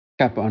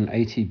Up on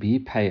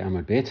ATB, pay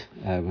Amud Bet,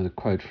 with a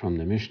quote from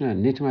the Mishnah: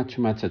 Nitma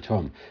Tumat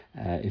Hatom.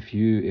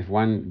 If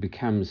one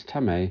becomes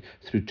Tameh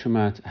through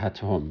Tumat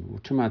Hatom,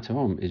 Tumat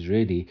Hatom is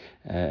really,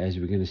 as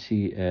we're going to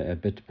see a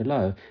bit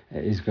below,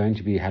 is going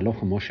to be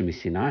Halacha Moshe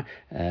Sinai,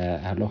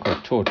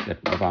 Halacha taught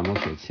by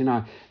Moshe at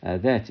Sinai,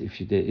 that if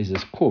there is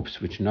this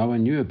corpse which no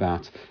one knew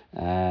about,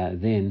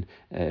 then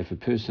if a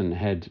person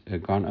had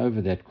gone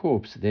over that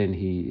corpse, then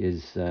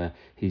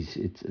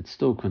it's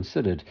still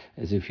considered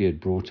as if he had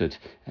brought it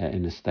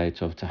in a state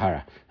of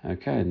tahara.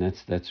 Okay, and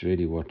that's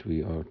really what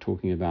we are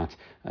talking about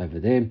over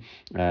there,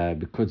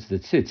 because the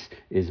tzitz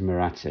is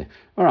maratze.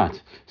 All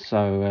right,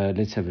 so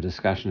let's have a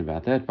discussion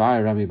about that. By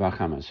Rami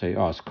Bachama. So he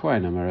asks,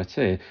 Kohen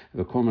maratze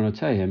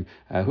v'kormanoteim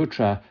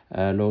hutra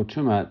lo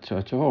tuma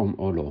tohom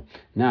or lo.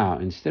 Now,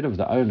 instead of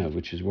the owner,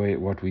 which is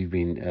what we've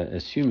been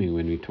assuming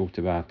when we talked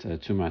about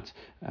tumat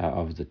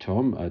of the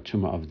tom,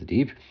 tumah of the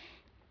deep,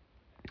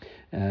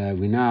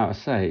 we now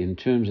say in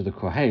terms of the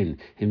Kohen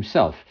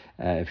himself,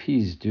 if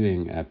he's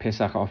doing a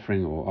Pesach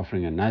offering or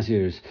offering a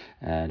Nazir's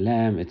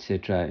lamb,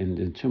 etc., in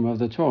the Tumah of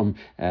the Tom,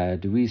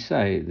 do we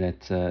say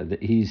that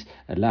he's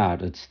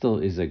allowed, it still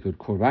is a good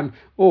Korban,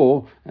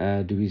 or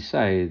do we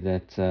say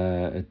that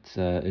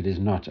it is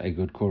not a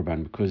good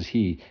Korban because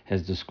he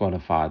has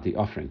disqualified the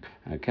offering?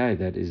 Okay,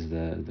 that is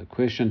the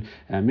question.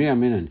 When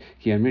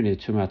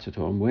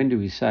do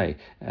we say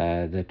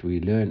that we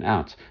learn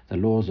out the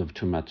laws of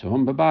Tumat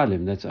Tom?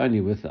 Babalim, that's only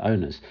with the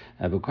owners.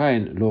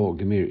 B'kohen law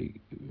gemiri,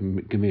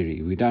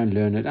 we don't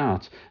learn it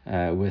out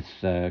with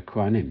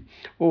kohanim.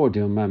 Or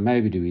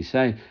maybe do we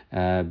say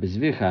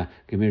bezvicha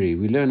gemiri,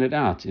 we learn it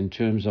out in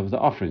terms of the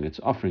offering. It's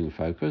offering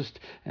focused,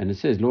 and it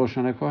says lo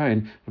shana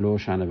kohen, lo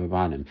shana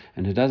babalim,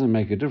 and it doesn't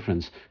make a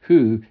difference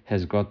who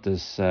has got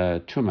this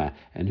tumah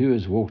and who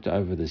has walked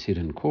over this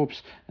hidden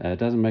corpse. It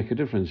doesn't make a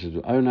difference if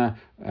the owner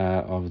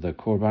of the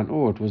korban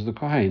or it was the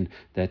kohen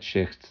that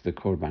shecht the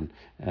korban.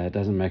 It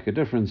doesn't make a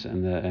difference,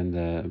 and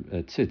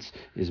the tzitz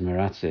is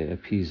maratze,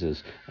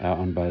 appeases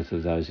on both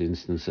of those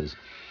instances.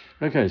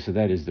 Okay, so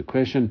that is the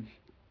question.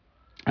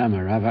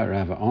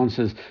 Rava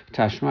answers,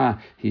 Tashma,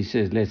 he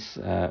says, let's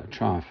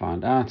try and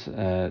find out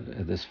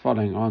this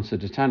following answer.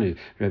 Tanu,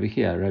 Rabbi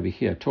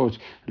Chia taught,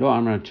 Lo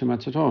Amra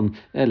Tumat Tom,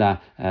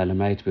 Ela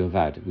Lamait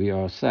Bilvad. We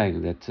are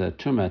saying that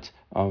Tumat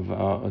of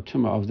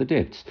Tumah of the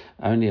depths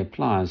only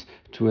applies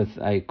to with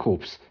a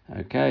corpse,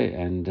 okay,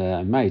 and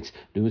mate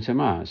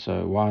lumutema.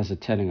 So why is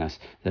it telling us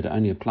that it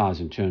only applies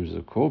in terms of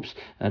the corpse?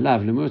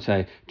 Lav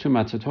lumute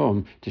tumat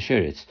atom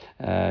tesheretz.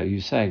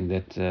 You're saying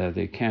that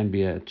there can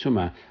be a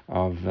tumah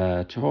of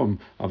tahom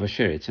of a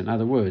sheretz. In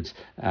other words,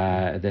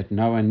 that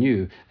no one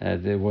knew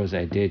there was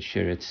a dead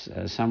sheretz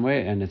somewhere,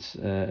 and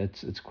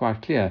it's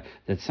quite clear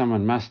that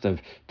someone must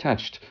have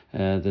touched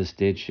this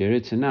dead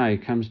sheretz, and now he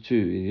comes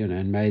to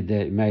and made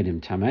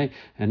him tameh,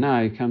 and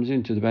now he comes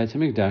into the Beit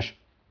HaMikdash,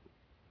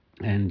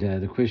 and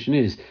the question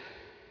is,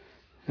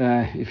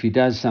 if he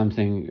does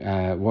something,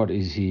 what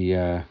is he?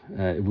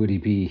 Would he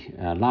be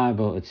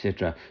liable,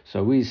 etc.?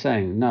 So we're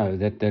saying no,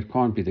 that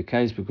can't be the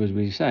case, because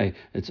we say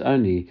it's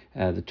only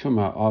the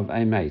tumah of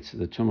a mate,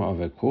 the tumah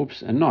of a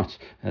corpse, and not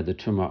the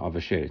tumah of a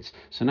sheretz.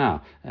 So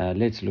now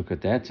let's look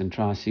at that and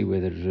try and see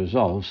whether it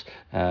resolves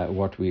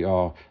what we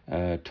are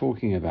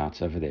talking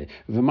about over there.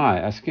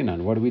 V'mai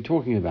askinan, what are we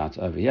talking about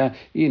over here?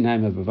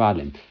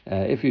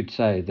 If you'd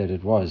say that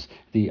it was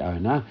the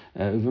owner,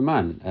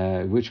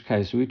 which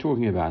case are we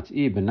talking about?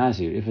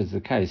 Nazir, if it's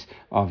the case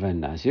of a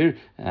Nazir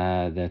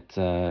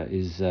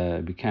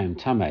that became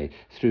Tameh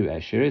through a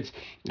sheretz,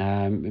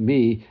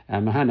 mi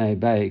mahane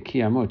bei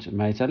kiyamut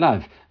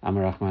meitalav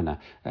amarachmana.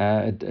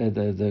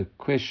 The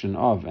question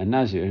of a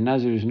Nazir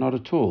is not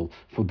at all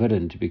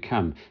forbidden to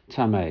become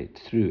Tameh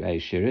through a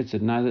sheretz. A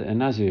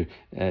Nazir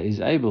is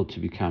able to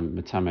become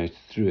Tameh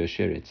through a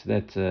sheretz.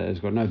 That has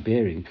got no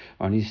bearing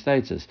on his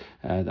status.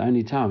 The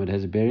only time it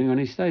has a bearing on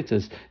his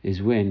status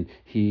is when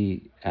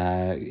he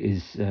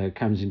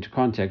comes into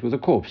contact with a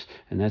corpse,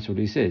 and that's what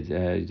he said.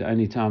 The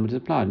only time it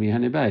applied,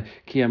 mihanebei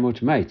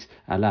kiyamut mate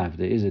alav.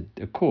 There is a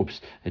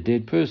corpse, a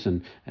dead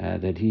person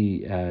that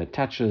he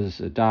touches,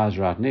 dies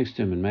right next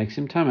to him, and makes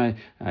him tameh.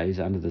 He's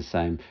under the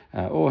same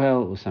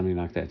ohel or something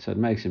like that. So it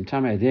makes him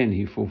tameh. Then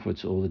he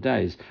forfeits all the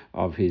days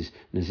of his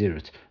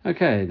nazirut.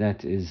 Okay,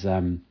 that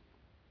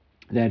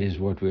is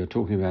what we are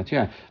talking about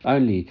here.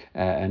 Only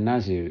a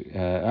Nazir,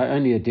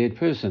 only a dead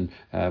person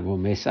will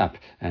mess up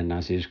a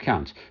Nazir's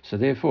count. So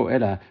therefore,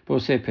 Ela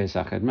Boseh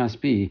Pesach, it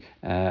must be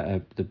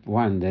the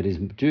one that is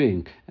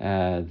doing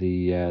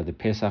the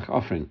Pesach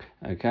offering,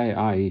 okay,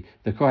 i.e.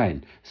 the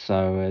Kohen.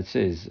 So it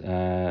says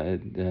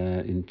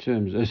in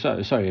terms,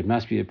 it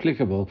must be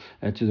applicable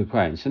to the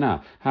Kohen. So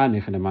now,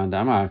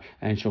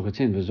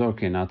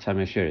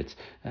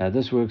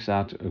 this works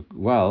out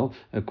well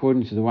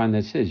according to the one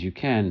that says you're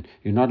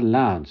not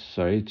allowed,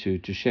 to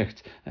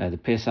shecht the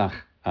Pesach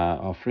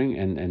offering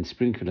and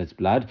sprinkle its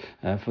blood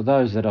for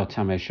those that are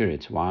tamei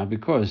sheretz. Why?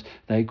 Because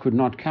they could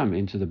not come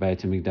into the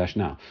Beit HaMikdash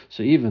now.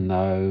 So even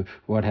though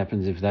what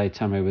happens if they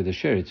tamei with the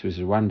sheretz, which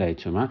is one day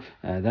tumah,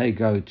 they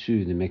go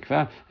to the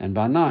mikvah, and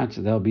by night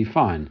they'll be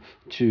fine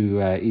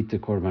to eat the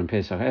korban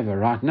pesach. However,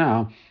 right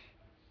now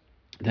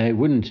they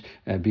wouldn't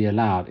be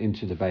allowed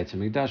into the Beit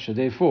HaMikdash, so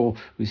therefore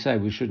we say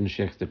we shouldn't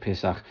shech the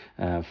Pesach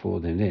for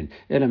them then.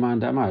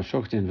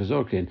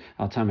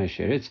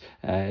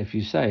 If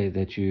you say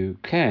that you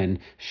can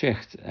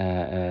shecht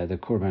the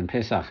Korban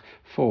Pesach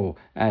for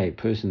a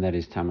person that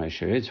is Tamei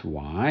Sheretz,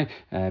 why?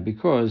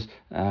 Because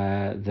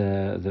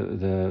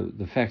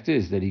the fact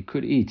is that he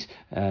could eat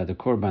the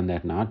Korban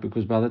that night,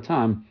 because by the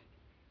time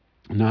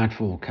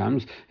nightfall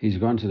comes, he's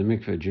gone to the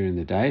mikveh during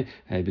the day,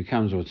 he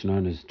becomes what's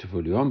known as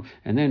tuful yom,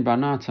 and then by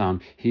night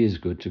time he is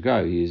good to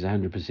go. He is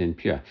 100%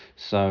 pure.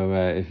 So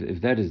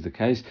if that is the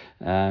case,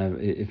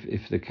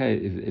 if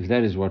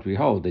that is what we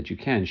hold, that you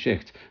can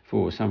shecht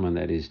for someone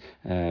that is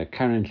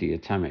currently a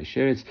tamei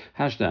sheretz,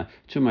 hashda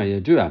tumah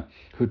yadua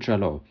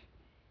hutralo.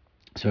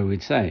 So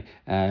we'd say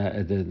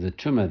the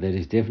tumah that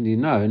is definitely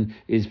known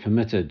is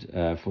permitted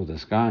for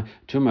this guy.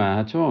 Tumah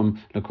atom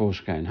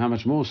lakoshkain. How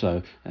much more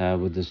so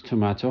would this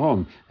tumah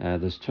atom,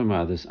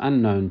 this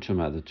unknown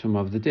tumah, the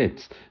tumah of the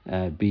depths,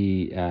 he'd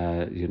be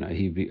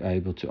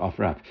able to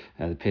offer up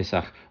the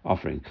Pesach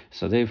offering.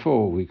 So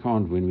therefore, we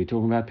can't, when we're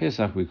talking about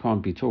Pesach, we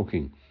can't be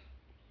talking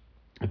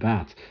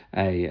about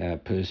a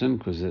person,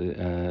 because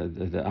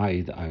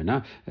i.e. the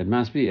owner, it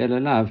must be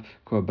elalav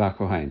korba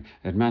kohen.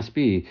 It must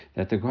be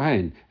that the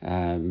kohen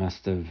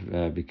must have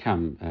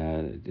become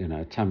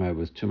tamei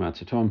with tumat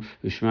tatom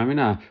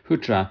ushmamina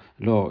hutra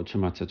lo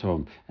tumat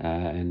tatom.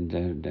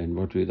 And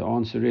what the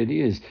answer really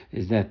is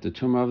that the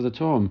tumah of the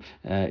tom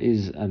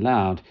is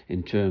allowed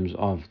in terms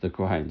of the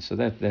kohen. So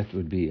that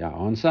would be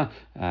our answer.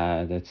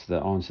 That's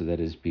the answer that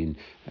has been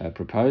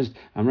proposed.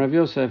 Rav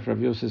Yosef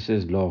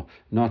says lo,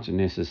 not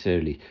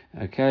necessarily.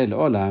 Okay,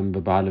 l'olam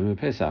b'ba'alim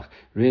Pesach.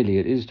 Really,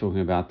 it is talking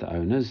about the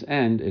owners,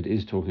 and it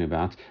is talking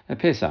about a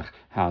Pesach.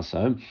 How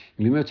so?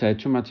 Limotei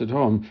tumat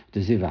tahom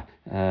deziva.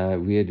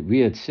 We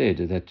had said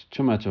that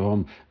tumat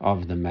tahom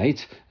of the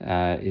mate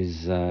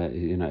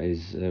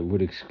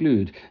would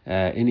exclude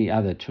any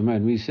other tumah,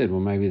 and we said,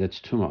 well, maybe that's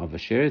tumah of a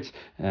sheretz.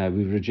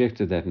 We've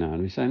rejected that now,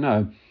 and we say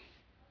no.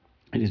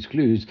 It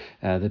excludes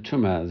the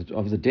tumah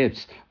of the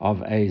depths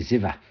of a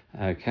ziva.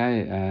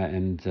 Okay,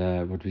 and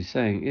what we're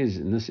saying is,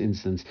 in this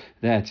instance,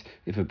 that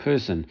if a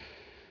person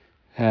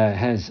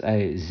has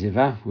a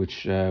ziva,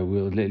 which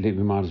we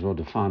might as well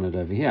define it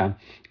over here,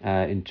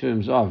 in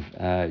terms of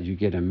you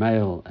get a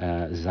male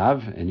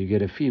zav and you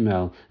get a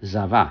female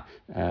zava.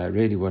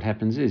 Really what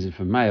happens is, if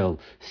a male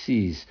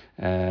sees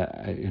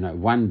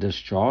one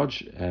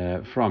discharge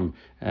from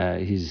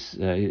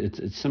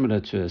it's similar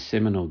to a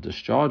seminal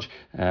discharge,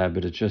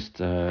 but it's just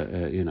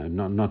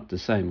not the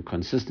same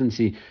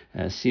consistency.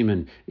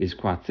 Semen is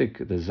quite thick.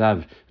 The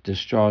zav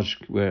discharge,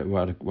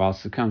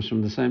 whilst it comes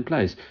from the same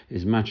place,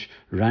 is much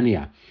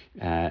runnier,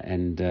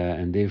 and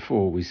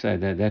therefore we say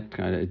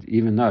that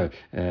even though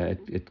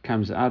it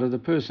comes out of the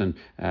person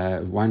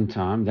one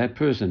time, that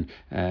person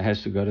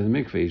has to go to the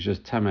mikveh. He's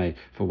just tamei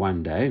for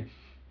one day,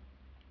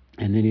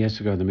 and then he has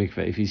to go to the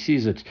mikveh. If he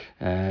sees it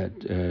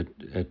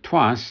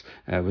twice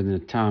within a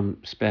time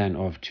span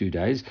of 2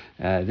 days,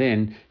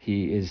 then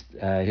he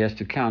has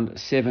to count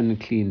 7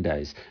 clean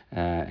days,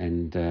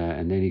 and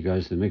then he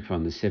goes to the mikveh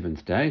on the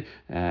 7th day,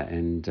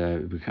 and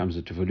it becomes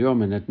a tuful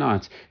yom, and at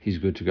night he's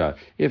good to go.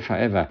 If,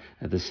 however,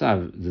 the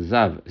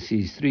zav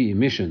sees 3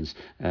 emissions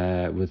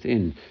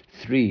within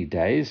 3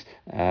 days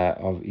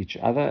of each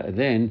other,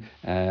 then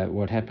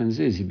what happens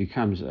is he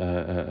becomes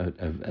a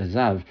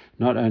zav.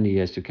 Not only he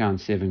has to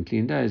count 7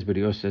 clean days, but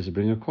he also has to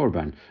bring a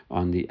korban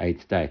on the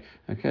 8th day.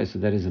 Okay, so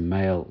that is a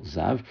male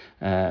zav.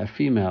 A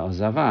female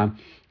zava,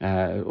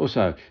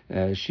 also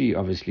she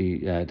obviously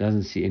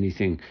doesn't see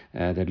anything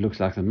that looks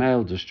like the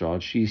male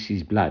discharge. She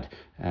sees blood,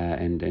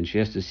 and she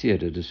has to see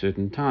it at a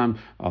certain time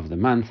of the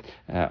month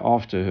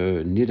after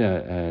her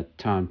niddah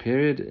time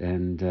period,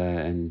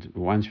 and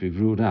once we've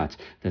ruled out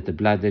that the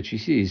blood that she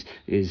sees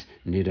is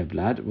niddah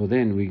blood, well,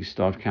 then we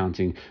start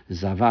counting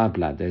zava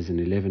blood. There's an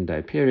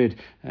 11-day period,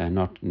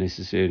 not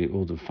necessarily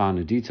all the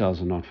finer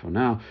details are not for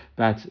now,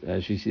 but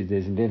she sees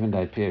there's an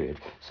 11-day period.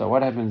 So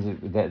what happens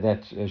is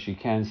that she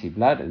can see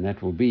blood, and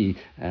that will be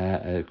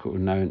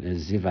known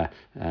as ziva.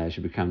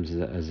 She becomes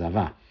a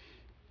zava.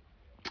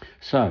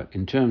 So,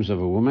 in terms of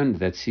a woman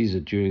that sees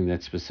it during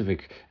that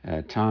specific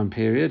time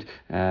period,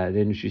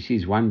 then she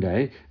sees one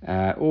day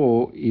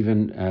or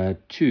even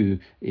 2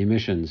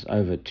 emissions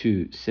over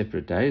 2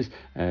 separate days.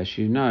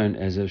 She's known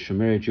as a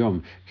shomeret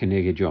yom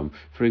keneged yom.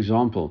 For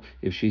example,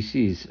 if she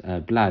sees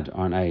blood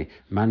on a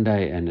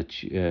Monday and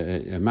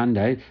a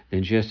Monday,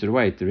 then she has to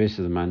wait the rest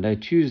of the Monday.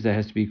 Tuesday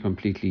has to be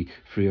completely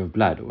free of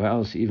blood, or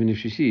else even if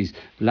she sees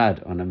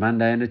blood on a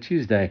Monday and a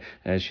Tuesday,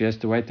 she has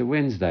to wait the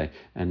Wednesday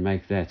and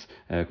make that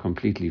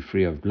complete completely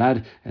free of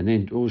blood, and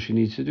then all she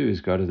needs to do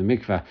is go to the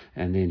mikveh,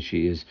 and then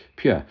she is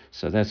pure.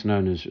 So that's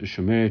known as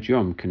Shomeret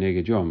Yom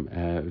Keneged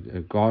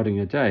Yom, guarding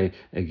a day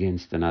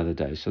against another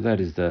day. So that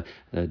is the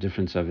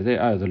difference over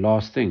there. Oh, the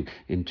last thing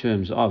in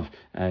terms of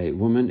a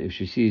woman, if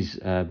she sees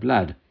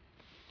blood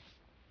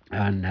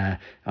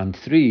on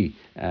 3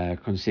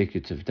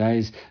 consecutive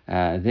days,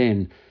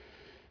 then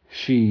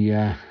she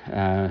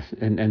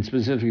and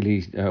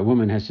specifically a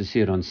woman has to see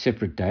it on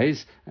separate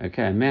days.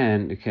 Okay, a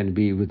man can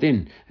be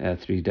within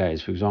 3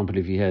 days. For example,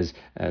 if he has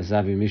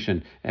zav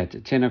emission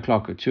at 10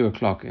 o'clock, or 2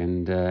 o'clock,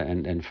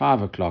 and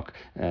 5 o'clock,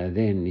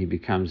 then he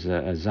becomes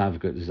a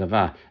zav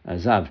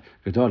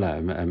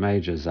gedola, a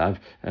major zav,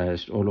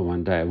 all in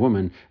one day. A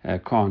woman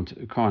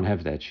can't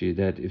have that.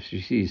 That if she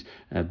sees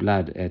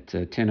blood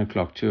at 10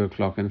 o'clock, 2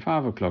 o'clock, and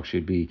 5 o'clock,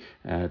 she'd be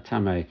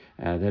tamei.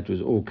 That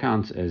was all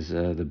counts as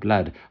the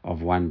blood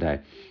of one day.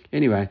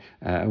 Anyway,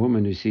 a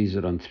woman who sees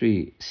it on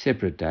 3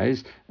 separate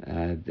days,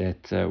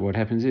 what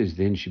happens is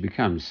then she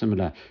becomes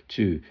similar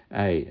to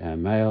a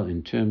male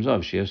in terms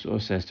of she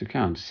also has to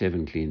count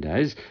 7 clean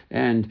days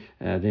and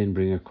then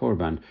bring a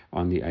korban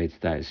on the 8th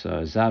day. So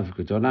a zav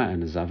gedola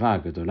and a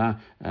zava gedola,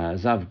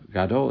 zav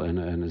gadol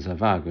and a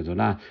zava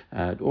gedola,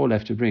 all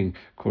have to bring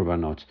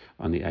korbanot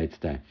on the 8th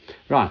day.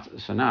 Right,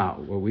 so now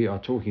we are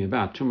talking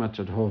about Tumah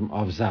Tadhom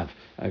of zav,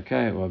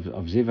 okay,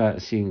 of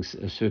ziva seeing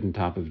a certain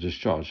type of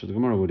discharge. So the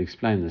Gemara would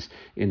explain this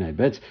in a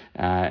bit,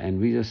 and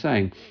we are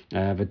saying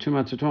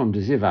V'Tumah Tadhom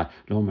de ziva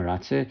lo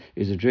meratze.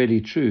 Is it really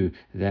true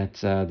that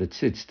the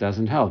tzitz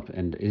doesn't help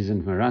and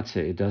isn't meratze?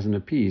 It doesn't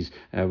appease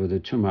with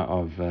the tumah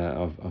of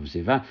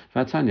ziva.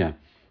 Vatanya.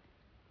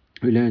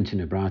 We learned in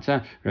the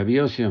Brata, Rabbi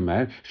Yossi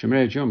Omer,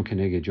 Shomeret Yom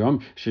Keneged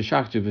Yom,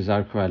 Sheshachtu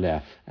v'zarku aleh.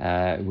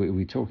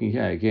 We're talking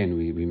here again.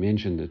 We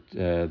mentioned that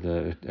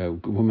the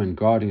woman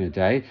guarding a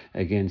day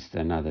against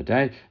another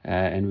day,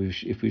 and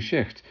if we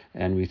shecht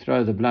and we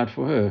throw the blood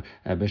for her,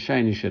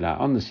 b'sheni shela,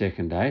 on the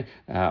second day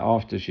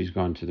after she's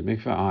gone to the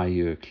mikveh,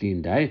 i.e. a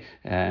clean day,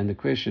 and the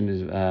question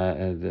is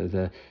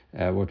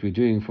what we're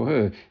doing for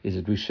her is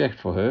that we shecht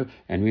for her,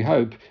 and we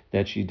hope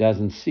that she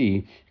doesn't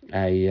see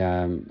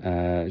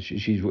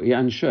she's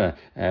unsure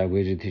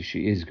whether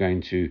she is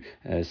going to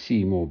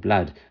see more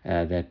blood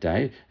that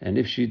day, and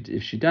if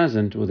she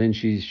doesn't, well then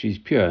she's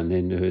pure, and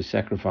then her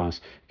sacrifice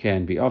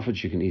can be offered.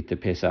 She can eat the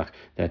Pesach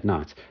that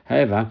night.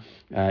 However,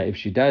 if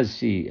she does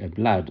see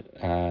blood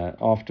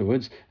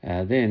afterwards,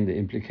 then the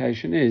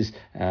implication is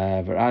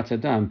v'rat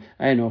adam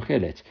ein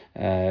ochelet.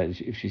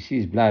 If she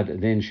sees blood,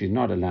 then she's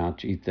not allowed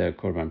to eat the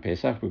korban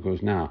Pesach,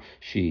 because now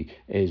she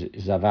is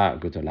zava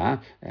gedola,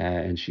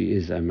 and she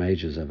is a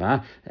major zava.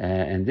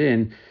 And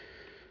then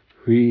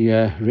we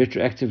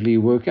retroactively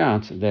work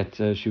out that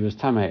she was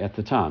tamei at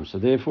the time, so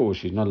therefore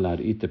she's not allowed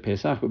to eat the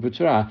Pesach,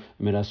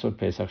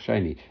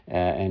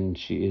 and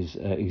she is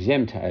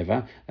exempt,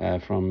 however,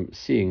 from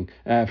doing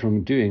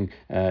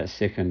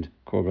second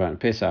korban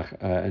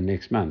Pesach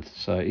next month.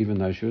 So even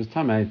though she was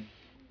tamei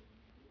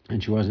and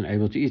she wasn't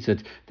able to eat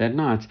it that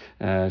night,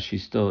 she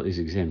still is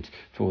exempt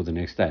for the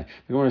next day.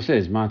 The Gemara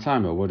says, "My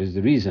timer, what is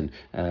the reason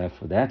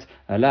for that?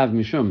 Alav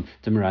mishum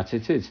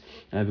temaratze tzitz,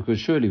 because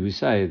surely we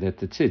say that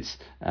the tzitz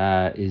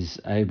is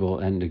able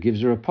and it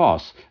gives her a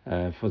pass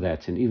for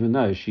that, and even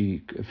though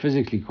she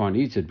physically can't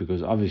eat it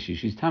because obviously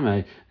she's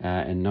tamei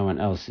and no one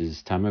else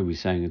is tamei, we're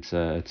saying it's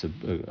a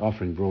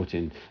offering brought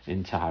in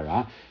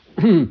tahara."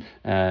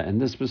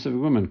 And this specific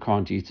woman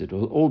can't eat it,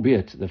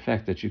 albeit the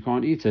fact that she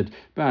can't eat it,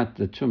 but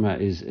the tumah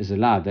is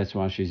allowed. That's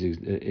why she's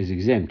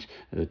exempt.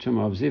 The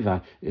tumah of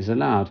ziva is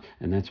allowed,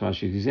 and that's why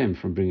she's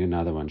exempt from bringing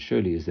another one.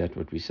 Surely is that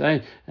what we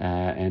say?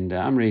 And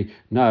Amri,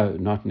 no,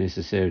 not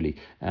necessarily.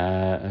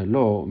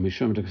 Law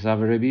mishum teksav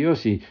Rabbi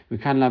Yossi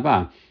v'kan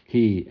laba.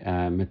 He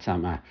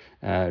mitzama.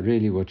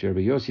 Really, what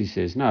Rabbi Yossi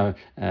says, no,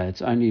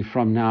 it's only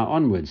from now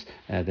onwards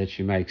that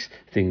she makes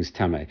things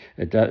tamei.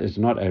 It's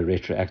not a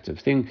retroactive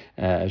thing.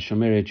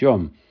 Shomeret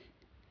Yom,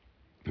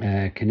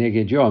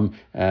 Keneged Yom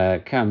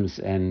comes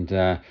and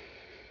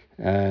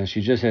she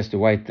just has to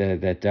wait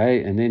that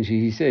day, and then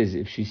he says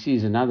if she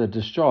sees another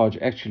discharge,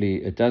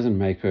 actually it doesn't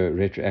make her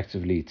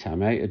retroactively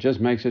tamei, it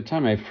just makes her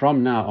tamei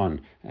from now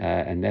on,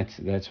 and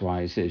that's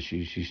why he says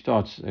she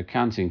starts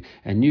counting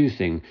a new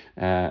thing,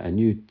 a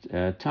new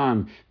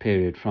time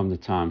period from the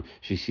time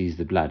she sees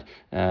the blood.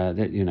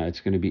 It's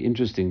going to be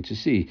interesting to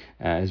see,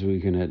 as we're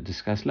going to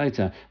discuss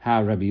later,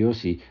 how Rabbi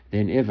Yossi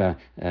then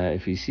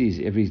if he sees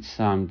every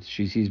time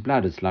she sees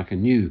blood, it's like a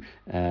new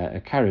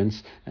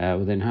occurrence,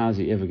 well then how is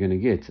he ever going to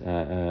get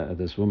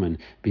this woman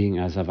being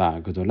a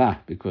zava gedola,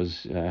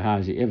 because how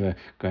is he ever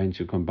going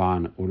to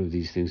combine all of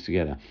these things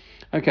together?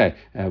 Okay,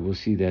 we'll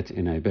see that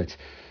in a bit.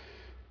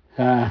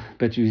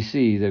 But you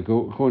see that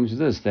according to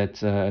this,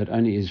 that it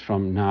only is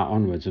from now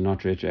onwards and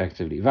not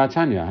retroactively.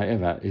 Vatanya,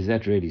 however, is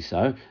that really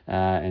so?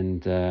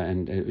 And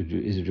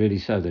is it really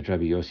so that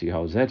Rabbi Yossi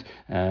holds that?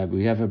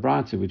 We have a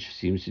brata which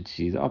seems to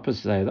see the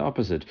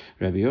opposite.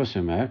 Rabbi Yossi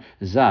Omer,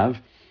 Zav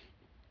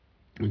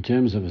in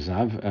terms of a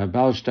zav,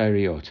 bal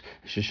shtariot,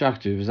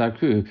 sheshachtu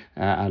v'zaku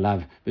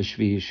alav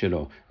b'shvi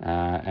shelo.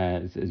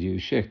 You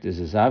shekt is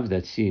a zav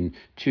that's seen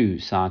two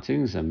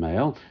sightings, a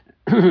male,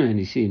 and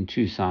he's seen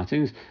two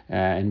sightings,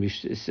 and we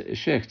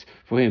shecht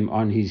for him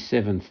on his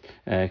seventh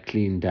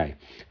clean day.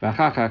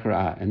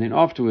 And then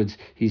afterwards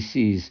he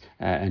sees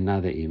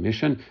another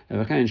emission.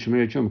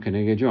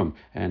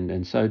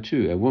 And so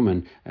too, a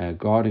woman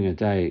guarding a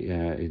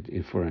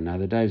day for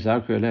another day.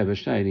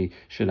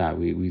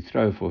 We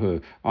throw for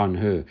her on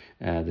her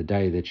the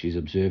day that she's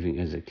observing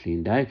as a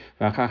clean day.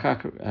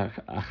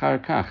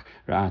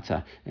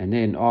 And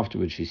then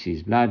afterwards she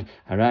sees blood.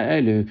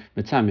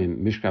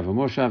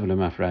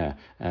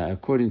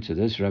 According to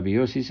this, Rabbi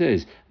Yossi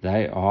says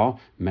they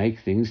make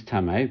things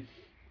tameh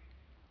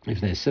if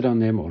they sit on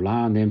them or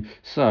lie on them.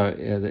 So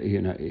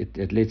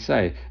let's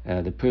say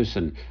the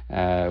person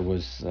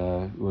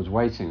was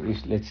waiting.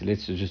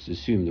 Let's just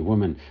assume the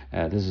woman.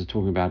 This is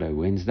talking about a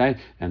Wednesday,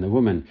 and the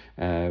woman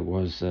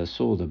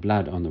saw the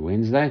blood on the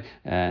Wednesday,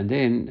 and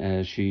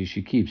then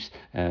she keeps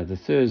the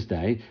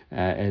Thursday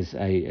as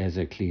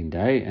a clean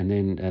day, and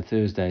then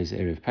Thursday is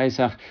erev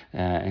Pesach,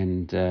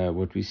 and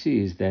what we see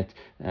is that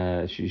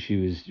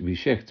we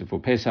checked for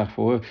Pesach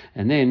for her,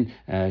 and then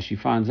she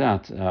finds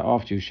out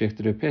after you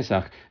checked her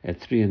Pesach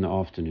at 3 in the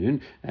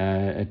afternoon.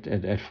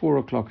 At 4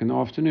 o'clock in the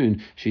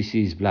afternoon, she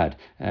sees blood.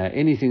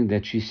 Anything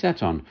that she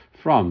sat on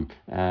from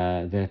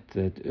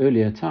that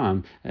earlier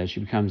time, she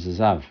becomes a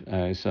zav.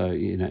 So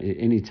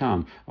any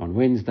time on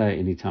Wednesday,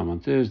 any time on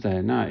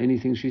Thursday, now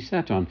anything she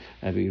sat on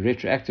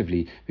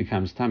retroactively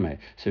becomes tameh.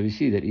 So we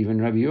see that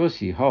even Rabbi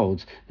Yossi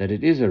holds that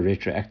it is a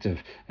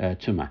retroactive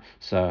tumah.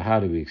 So how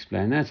do we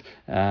explain that?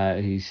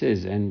 He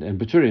says, and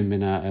beturim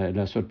min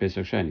lasot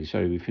pesach sheni.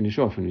 Sorry, we finish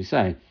off and we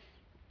say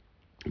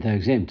they're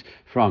exempt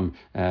from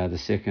the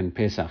second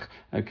Pesach.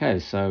 Okay,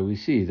 so we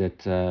see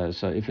that.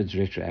 So if it's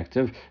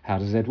retroactive, how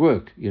does that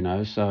work?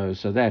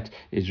 So that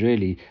is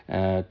really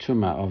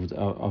tumah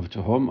of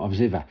tahom of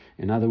ziva.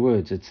 In other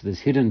words, it's this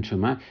hidden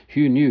tumah.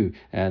 Who knew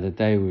that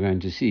they were going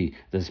to see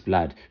this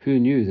blood? Who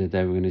knew that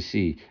they were going to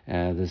see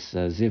this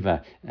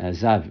ziva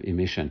zav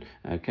emission?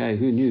 Okay,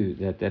 who knew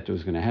that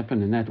was going to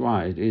happen? And that's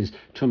why it is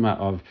tumah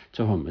of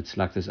tahom. It's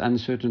like this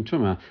uncertain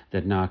tumah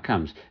that now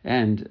comes.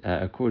 And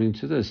according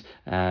to this,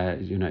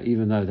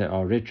 even though they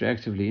are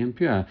retroactively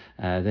impure,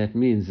 that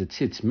means the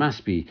tzitz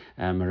must be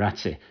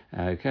meratze.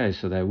 Okay,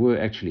 so they were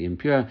actually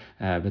impure,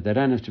 but they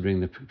don't have to bring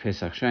the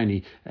Pesach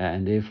Sheni,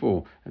 and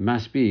therefore it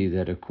must be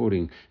that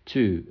according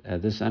to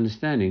this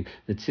understanding,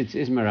 the tzitz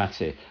is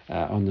meratze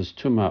on this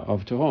tumah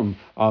of tahom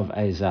of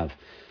Ezav.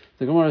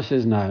 The Gemara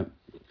says no.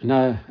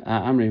 No,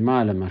 Amri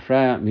Ma'ala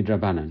Mafreya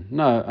Midrabanan.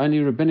 No, only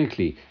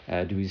rabbinically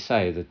do we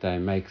say that they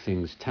make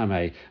things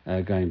tameh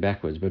going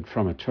backwards, but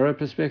from a Torah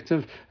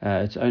perspective,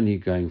 it's only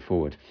going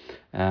forward.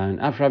 And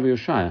Af Rabbi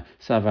Yoshaya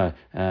Sava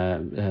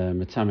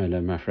Matameh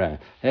Mafreya.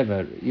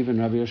 However, even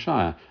Rabbi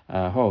Yoshaya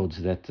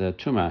holds that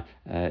Tumah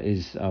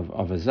is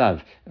of a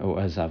zav or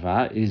a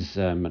zava is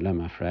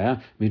Mafreya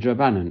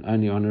Midrabanan,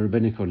 only on a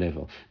rabbinical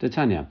level. The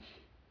Tanya,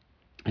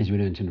 as we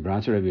learned in the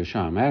Brata, Rabbi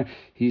Yoshaya,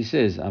 he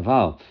says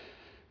Aval.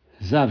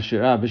 Zav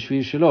shira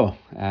b'shvi shelo.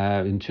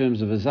 In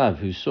terms of a zav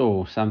who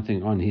saw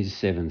something on his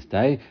seventh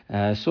day,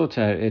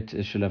 soter et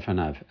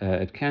shelafanav.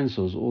 It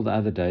cancels all the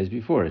other days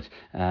before it.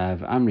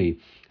 Amri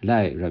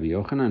Lai Rabbi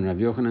Yochanan.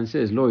 Rabbi Yochanan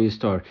says lo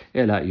yistor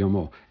ela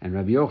yomo, and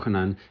Rabbi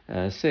Yochanan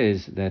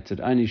says that it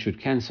only should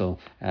cancel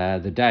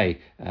the day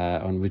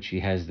on which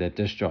he has that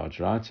discharge,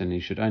 right? And he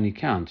should only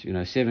count,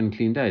 7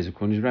 clean days.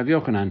 According to Rabbi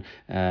Yochanan,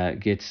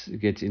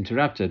 gets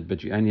interrupted,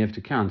 but you only have to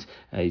count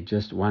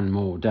just one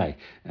more day.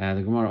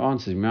 The Gemara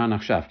answers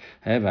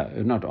however,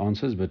 not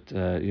answers, but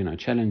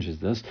challenges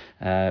this.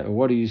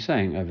 What are you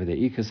saying over there?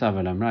 Like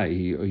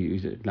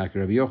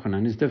Rabbi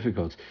Yochanan is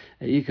difficult.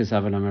 If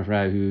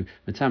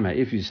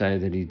you say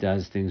that he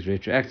does things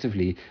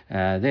retroactively,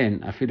 then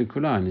afilu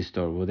kula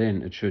nistor. Well,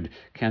 then it should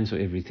cancel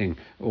everything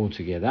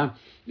altogether,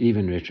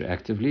 even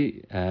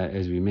retroactively.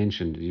 As we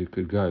mentioned, you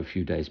could go a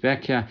few days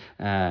back here,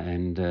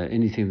 and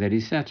anything that he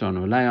sat on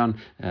or lay on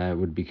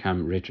would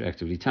become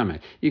retroactively tameh.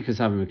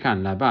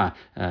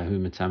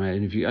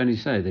 And if you only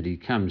say that he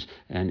comes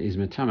and is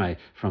matame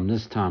from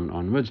this time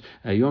onwards,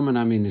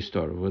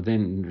 well,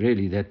 then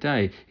really that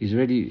day he's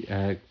already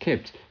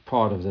kept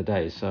part of the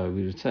day. So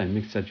we would say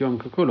mikzat yom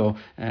kakulo,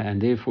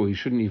 and therefore he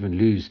shouldn't even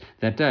lose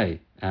that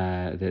day.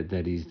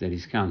 That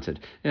he's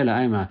counted.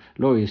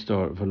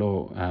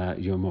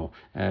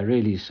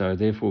 Really, so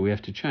therefore we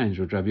have to change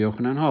what Rabbi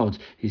Yochanan holds.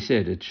 He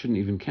said it shouldn't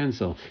even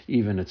cancel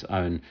even its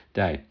own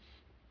day.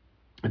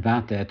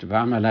 About that,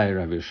 V'amalei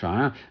Rabbi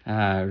Yoshaya,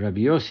 Rabbi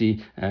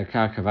Yossi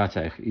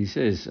Karkavatech. He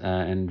says,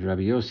 and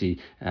Rabbi Yossi,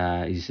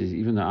 he says,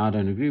 even though I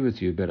don't agree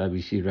with you, but Rabbi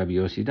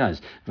Yossi does.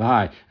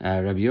 V'hai,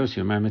 Rabbi Yossi,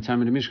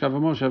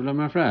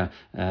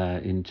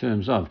 in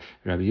terms of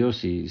Rabbi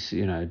Yossi,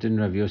 didn't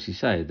Rabbi Yossi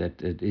say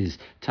that it is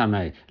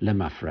tamei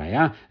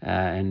lemafreya,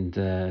 and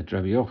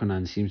Rabbi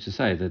Yochanan seems to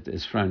say that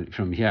it's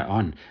from here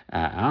on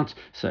out.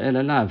 So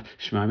elalav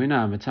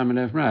shmamina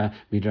matamei lemafreya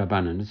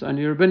midrabanan. It's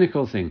only a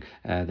rabbinical thing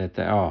that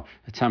they are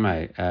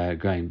Tame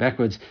going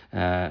backwards,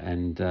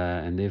 and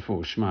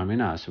therefore Shema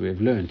Minah. So we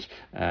have learnt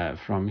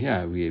from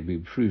here, we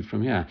proved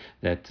from here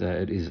that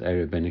it is a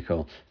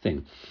rabbinical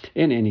thing.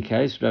 In any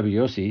case, Rabbi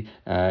Yossi,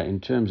 in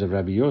terms of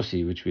Rabbi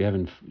Yossi, which we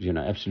haven't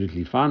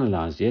absolutely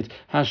finalized yet,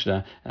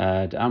 Hashda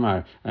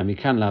Amar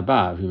Mikan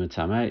Laba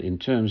Humatame, in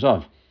terms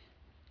of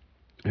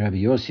Rabbi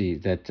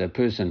Yossi, that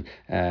person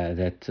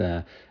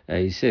that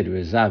he said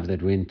was Zav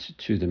that went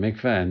to the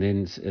mikveh and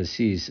then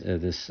sees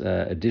this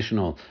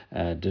additional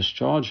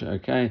discharge.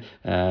 Okay,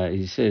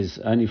 he says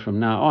only from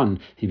now on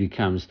he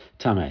becomes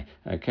tameh.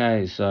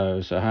 Okay,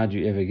 so how do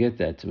you ever get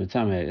that? So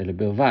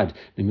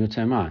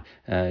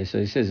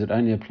he says it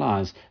only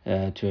applies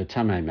to a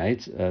tameh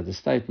mate. The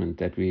statement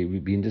that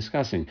we've been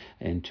discussing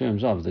in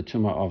terms of the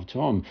tumah of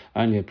Tom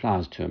only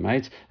applies to a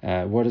mate.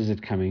 What is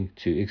it coming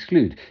to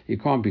exclude? You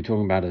can't be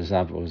talking about a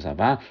Zav or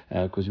Zavah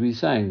because we're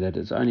saying that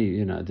it's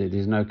only,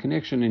 there's no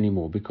connection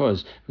anymore,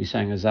 because we're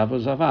saying a Zav or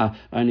Zavah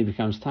only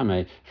becomes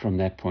Tameh from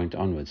that point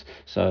onwards.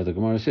 So the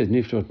Gemara says,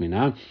 Niftot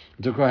Mina,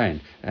 to Kohen.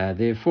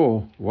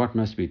 Therefore, what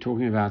must be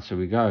talking about? So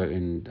we go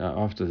in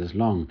after this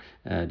long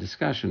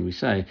discussion, we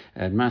say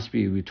it must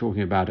be, we're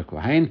talking about a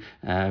Kohen,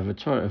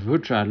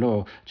 V'hutra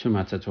lo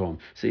Tumatatom.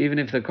 So even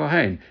if the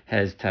Kohen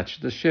has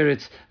touched the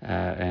sheretz,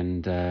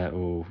 and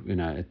or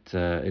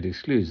it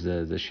excludes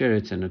the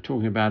sheretz, and we're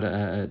talking about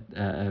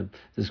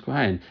this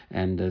Kohen,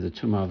 and the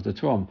Tumah of the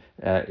Tom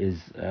is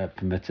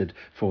permitted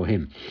for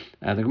him.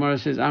 The Gemara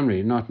says,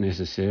 Amri, not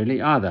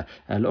necessarily either.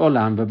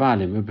 Olam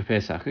b'balim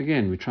u'b'pesach.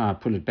 Again, we try to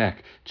pull it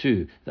back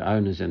to the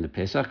owners and the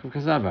Pesach of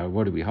Kazava.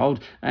 What do we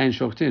hold? Ein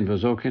shoktin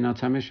v'zokin al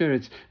tameh.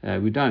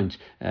 We don't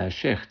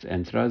shecht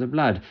and throw the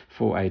blood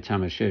for a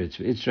tameh sheretz.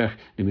 V'itzrech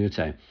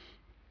l'miutei.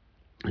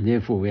 And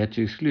therefore, we had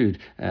to exclude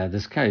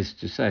this case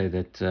to say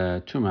that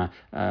Tumah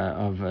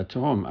of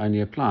Tahom only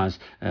applies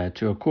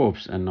to a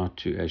corpse and not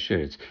to a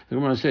sheretz. The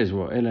Gemara says,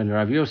 well, Ela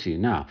Rav Yossi.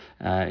 Now,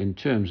 in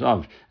terms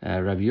of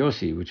Rav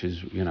Yossi, which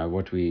is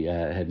what we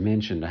had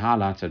mentioned,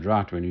 highlighted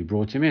right when we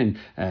brought him in,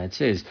 it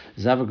says,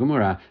 Zava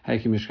Gemura,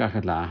 Heiki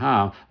Mishkachat La.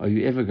 How are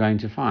you ever going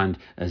to find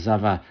a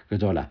Zava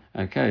Gedola?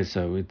 Okay,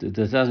 so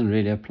this doesn't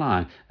really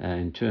apply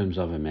in terms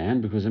of a man,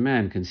 because a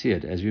man can see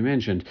it, as we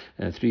mentioned,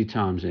 3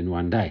 times in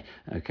one day.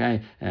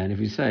 Okay. And if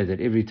we say that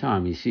every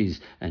time he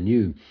sees a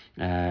new,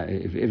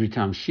 every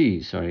time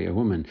a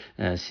woman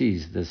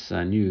sees this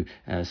new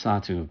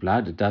sighting of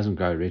blood, it doesn't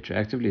go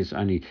retroactively. It's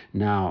only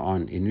now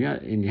on in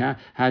here.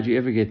 How do you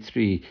ever get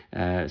 3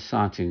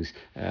 sightings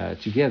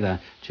together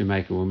to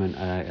make a woman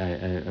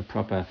a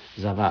proper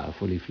zava, a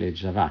fully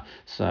fledged zava?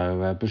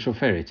 So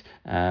b'shoferet,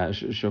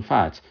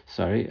 shofat,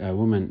 a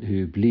woman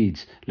who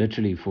bleeds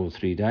literally for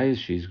 3 days.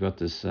 She's got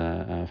this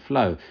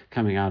flow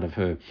coming out of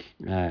her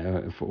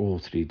for all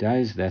 3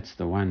 days. That's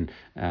the one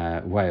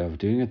way of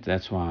doing it.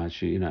 That's why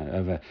she,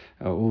 over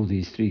all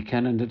these 3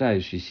 calendar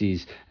days, she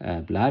sees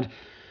blood.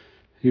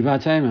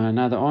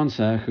 Another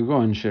answer,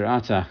 Kugon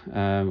Shirata,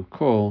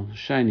 Kol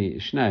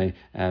Shani Shnei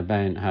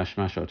Bain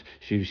Hashmashot.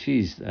 She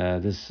sees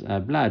this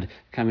blood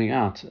coming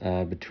out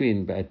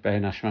between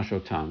Bain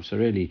Hashmashot time. So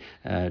really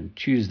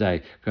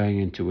Tuesday going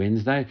into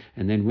Wednesday,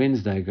 and then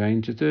Wednesday going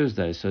into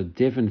Thursday. So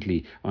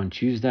definitely on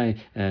Tuesday,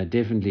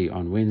 definitely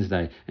on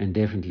Wednesday, and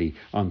definitely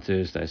on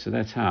Thursday. So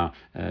that's how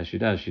she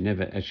does. She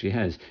never actually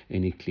has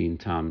any clean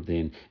time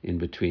then in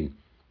between.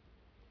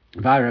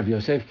 By Rav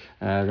Yosef,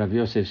 Rav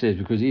Yosef says,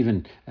 because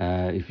even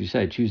if you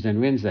say Tuesday and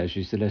Wednesday,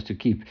 she still has to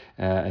keep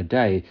a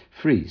day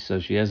free.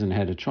 So she hasn't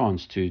had a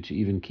chance to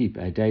even keep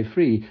a day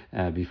free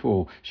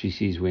before she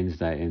sees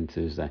Wednesday and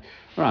Thursday.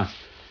 All right.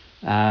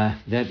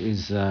 That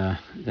is so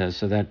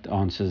that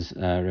answers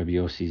Rabbi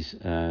Yossi's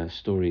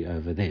story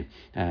over there.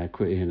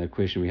 The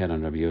question we had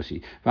on Rabbi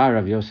Yossi.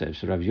 Rav Yosef.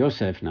 So Rav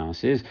Yosef now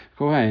says,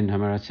 Kohen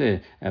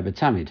Hamaratzeh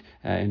B'Tamid.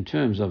 In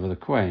terms of the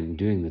Kohen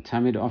doing the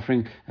Tamid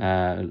offering,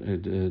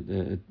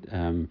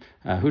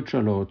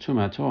 Hutra lo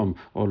Tumah Tom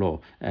or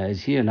lo,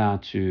 is he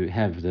allowed to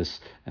have this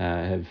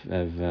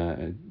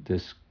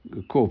this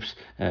corpse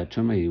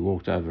Tumah? He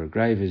walked over a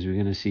grave, as we're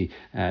going to see.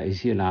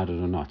 Is he allowed it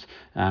or not?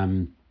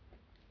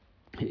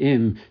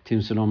 Tim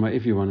Saloma,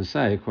 if you want to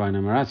say Kohen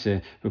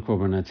Amaratze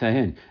Korban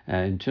Tehen,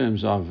 in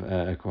terms of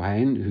a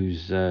Kohen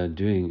who's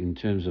doing in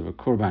terms of a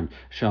Korban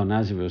Shal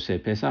Nazir or say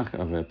Pesach,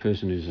 of a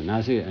person who's a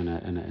Nazir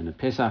and a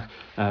Pesach,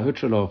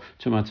 Hutralo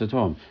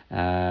Tumatatom,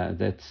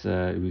 that's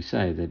we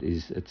say that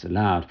it's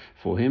allowed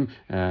for him.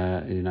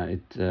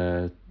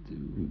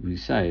 We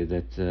say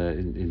that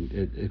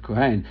in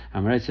Kohen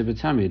Amaretze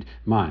B'Tamid,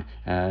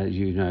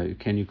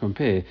 can you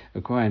compare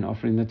a Kohen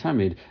offering the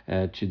Tamid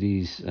to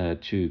these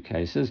 2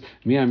 cases?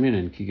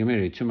 Mi'aminan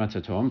Kigameri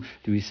Tumatatom.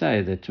 Do we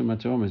say that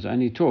Tumatatom is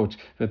only taught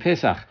for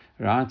Pesach,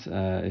 right?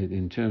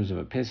 In terms of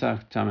a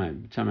Pesach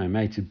Tamay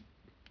made to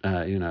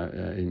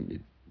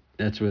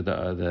That's where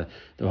the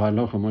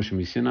halacha Moshe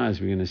Misina, as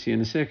we're going to see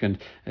in a second,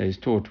 is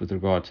taught with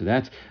regard to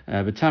that.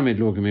 But Tamid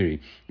lo gemiri,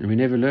 and we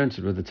never learned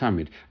it with the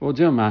Tamid. Or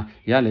Dilma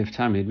Yalef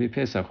Tamid mi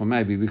Pesach, or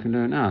maybe we can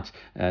learn out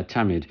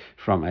Tamid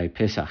from a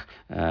Pesach.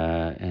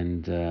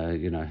 And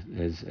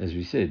as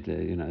we said,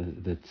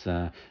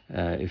 that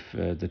if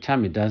the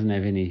Tamid doesn't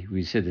have any,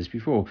 we said this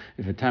before,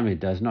 if a Tamid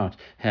does not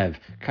have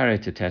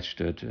karet attached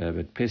to it,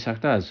 but Pesach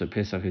does, so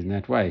Pesach in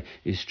that way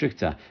is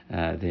stricter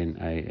than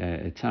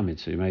a Tamid.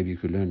 So maybe you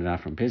could learn it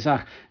out from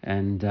Pesach.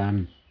 And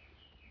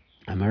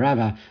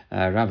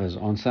Rava's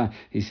answer,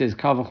 he says,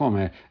 Kal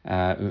v'chomer,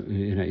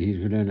 he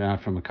learned it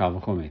out from a Kal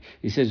v'chomer.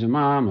 He says,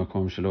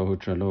 makom shelo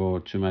hutra lo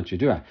tumah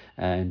yedua,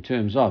 in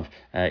terms of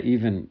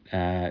even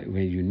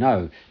where you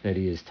know that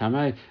he is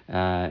tamei,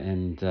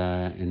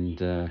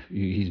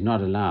 he's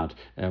not allowed,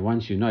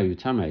 once you know you're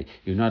tamei,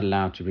 you're not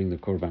allowed to bring the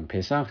korban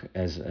pesach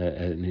as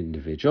an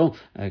individual,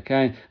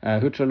 okay?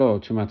 Hutra lo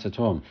tumah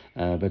tatom,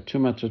 but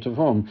tumah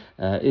tatom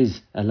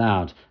is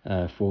allowed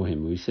for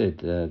him. We said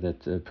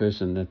that a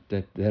person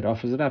that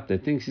offers it up,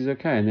 that thinks he's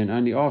okay, and then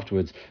only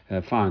afterwards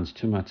finds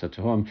tumah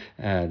tahom,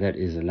 that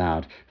is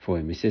allowed for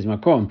him. He says,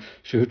 makom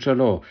shehutra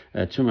lo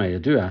tumah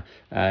yadua,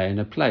 in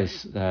a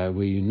place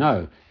where you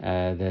know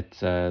that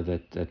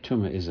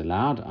tumah is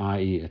allowed,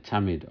 i.e. a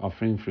tamid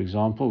offering, for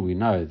example. We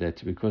know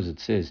that because it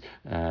says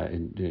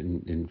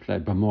in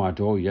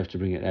b'mo'ador, you have to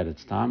bring it at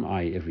its time,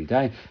 i.e. every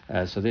day.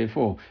 So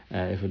therefore,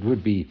 if it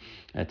would be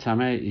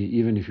tameh,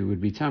 even if you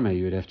would be tameh,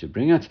 you would have to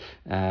bring it.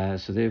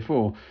 So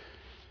therefore,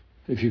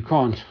 if you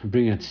can't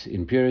bring it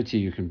in purity,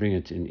 you can bring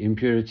it in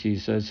impurity.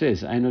 So it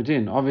says,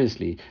 Einodin,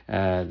 obviously,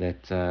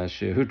 that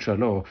Shehutra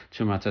lo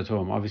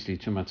Tumatatom, obviously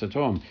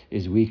Tumatatom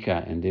is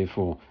weaker and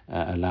therefore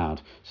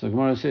allowed. So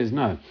Gemara says,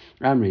 no.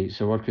 Amri,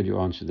 so what could you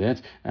answer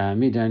that?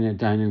 Mi dainin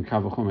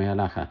kavachomer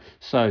halacha.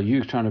 So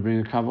you're trying to bring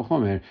a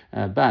kavachomer,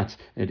 but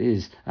it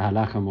is a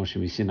halacha Moshe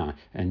Misinai,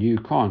 and you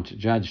can't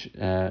judge,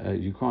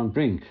 you can't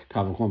bring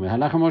kavachomer.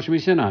 Halacha Moshe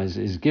Misinai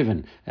is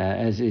given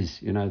as is.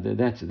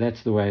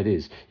 That's the way it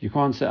is. You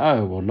can't say,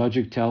 oh, well,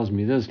 logic tells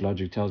me this,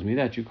 logic tells me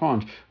that. You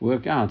can't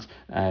work out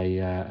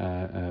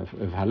of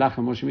halacha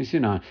Moshe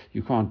Misinai.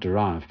 You can't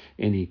derive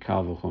any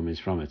kal v'chomer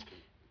from it.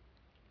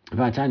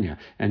 Vatanya,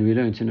 and we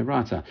learned in the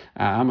Brata,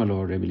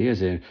 Amalor Rebbe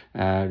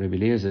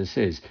Eliezer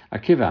says,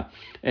 Akiva,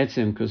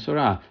 Etzim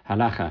Kusura,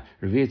 Halacha,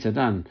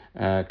 Revietadan,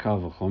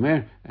 Kal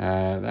v'chomer,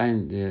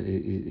 and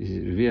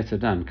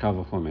Revietadan, Kal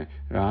v'chomer,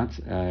 right?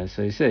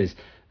 So he says,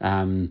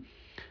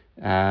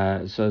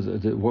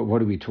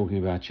 what are we talking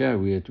about here?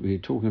 We're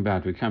talking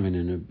about, we're coming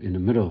in the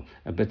middle,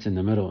 a bit in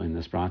the middle in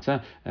this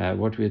brata.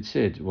 What we had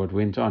said, what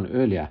went on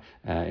earlier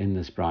in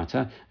this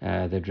brata,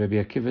 that Rabbi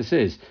Akiva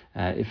says,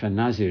 if a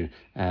Nazir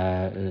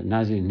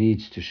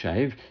needs to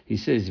shave, he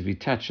says if he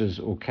touches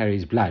or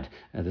carries blood,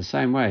 the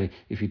same way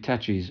if he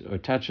touches or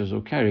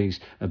carries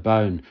a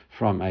bone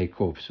from a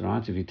corpse,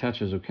 right? If he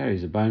touches or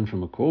carries a bone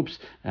from a corpse,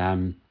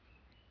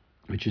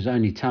 which is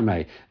only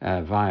tamei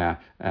via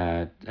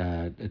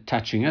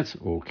touching it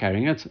or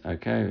carrying it,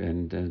 okay,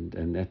 and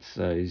that's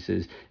he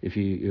says if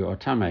you are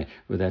tamei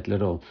with that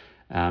little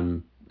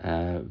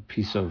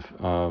piece of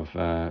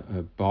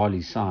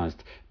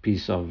barley-sized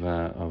piece of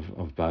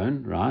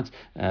bone, right?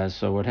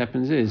 So what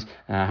happens is,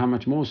 how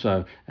much more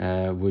so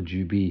would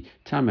you be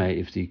tamei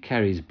if he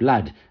carries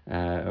blood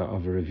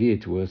of a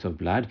revi'at worth of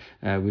blood,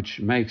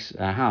 which makes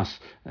a house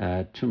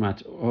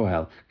tumat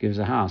oil, gives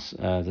a house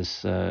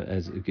this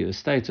as a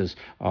status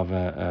of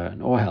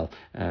an oil,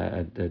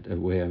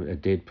 where a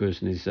dead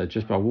person is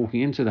just by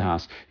walking into the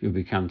house you'll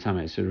become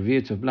tamei. So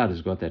revi'at of blood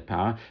has got that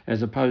power,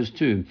 as opposed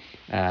to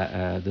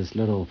this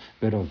little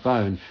bit of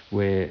bone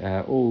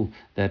where all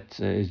that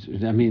is,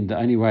 the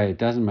only way it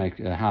doesn't make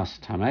a house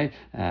tamei,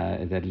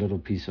 that little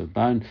piece of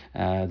bone,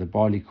 the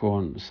barley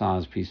corn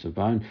sized piece of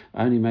bone,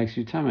 only makes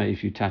you tamei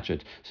if you touch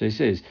it. So he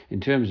says, in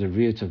terms of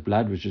revi'at of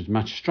blood, which is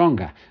much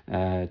stronger,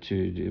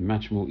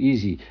 much more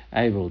easily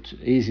able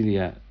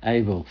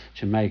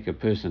to make a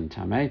person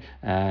tamei,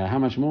 how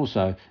much more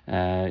so,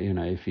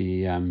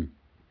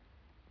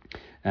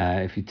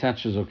 if he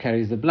touches or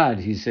carries the blood,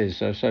 he says,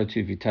 so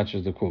too if he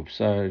touches the corpse.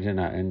 So,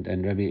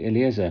 and Rabbi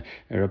Eliezer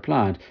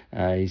replied,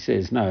 he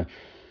says, no,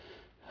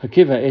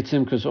 Hakiva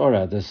etzim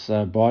kusora, this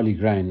barley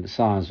grain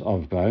size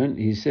of bone,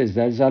 he says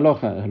that is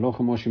halacha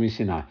Moshe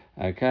Misinai.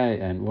 Okay,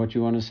 and what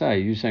you want to say?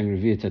 You're saying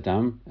revi'at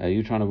adam.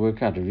 You're trying to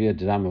work out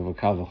revi'at adam of a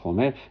kal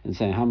v'chomer, and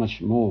saying how much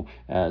more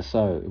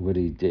so would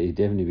he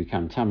definitely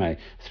become tamei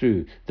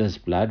through this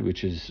blood,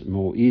 which is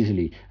more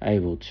easily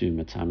able to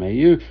matame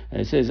you.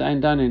 It says ein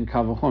dan in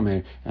kal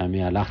v'chomer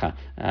mi'halacha.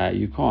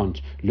 You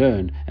can't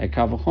learn a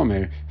kal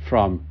v'chomer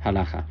from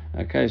halacha.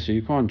 Okay, so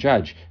you can't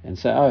judge and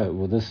say, oh,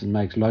 well, this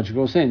makes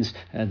logical sense,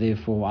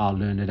 therefore I'll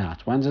learn it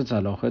out. Once it's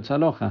halacha, it's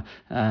halacha.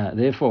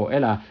 Therefore,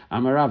 ela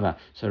amarava.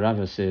 So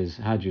Rava says,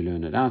 how do you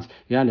learn it out?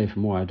 Yalef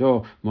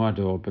mo'ador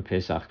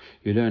b'Pesach.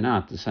 You learn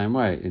out the same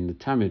way. In the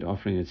Tamid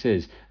offering, it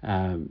says,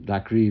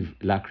 lakriv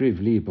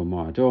li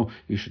b'mo'ador.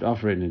 You should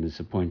offer it in its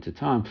appointed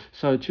time.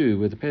 So too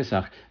with the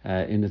Pesach,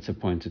 in its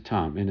appointed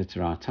time, in its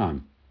right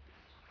time.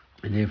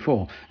 And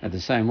therefore, the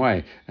same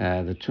way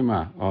the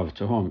Tumah of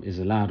Tehom is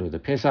allowed with the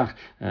Pesach,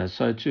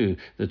 so too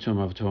the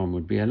Tumah of Tehom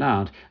would be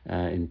allowed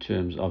in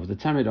terms of the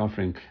Tamid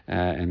offering,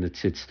 and the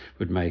Tzitz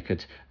would make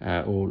it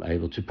all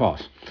able to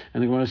pass.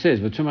 And the Gemara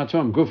says, "V'Tumah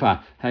Tehom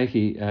Gufa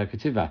Heiki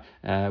Ketiva."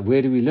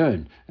 Where do we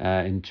learn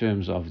in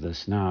terms of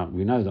this? Now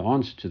we know the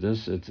answer to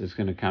this. It's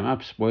going to come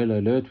up. Spoiler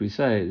alert: we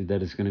say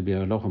that it's going to be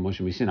a halacha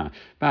Moshe Misina,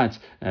 but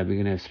we're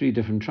going to have three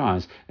different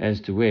tries as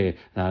to where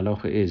the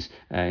halacha is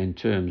in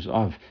terms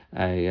of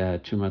a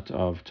Tumat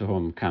of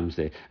Tehom comes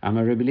there.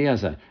 Amar Rebbe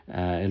Elazar,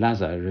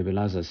 Rebbe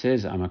Elazar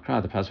says,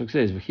 Amakra, the pasuk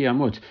says, V'chi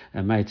amut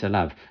meit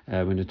alav.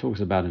 When it talks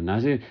about a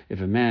Nazir,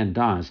 if a man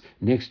dies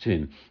next to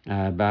him,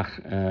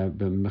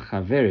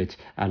 b'mechaverit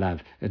alav,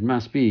 it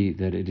must be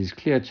that it is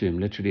clear to him.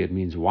 Literally, it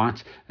means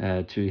white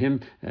to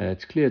him.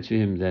 It's clear to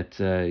him that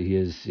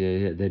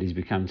that he's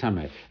become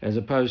tamei, as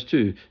opposed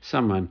to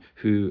someone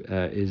who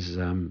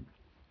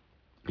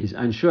is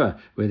unsure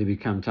whether he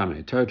became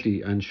Tameh,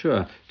 totally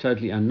unsure,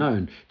 totally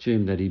unknown to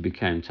him that he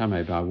became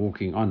Tameh by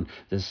walking on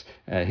this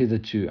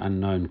hitherto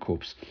unknown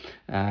corpse.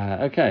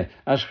 Okay,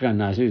 Ashkan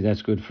Nazir,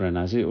 that's good for a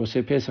Nazir.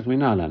 Also Pesach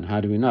Minalan,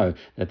 how do we know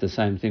that the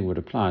same thing would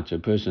apply to a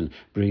person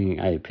bringing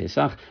a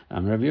Pesach?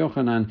 Rav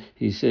Yochanan,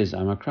 he says,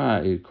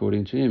 Amakra,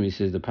 according to him, he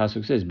says, the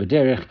Pasuk says,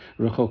 B'derech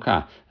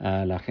Rechoka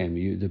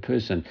Lachem, the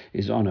person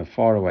is on a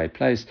faraway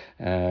place,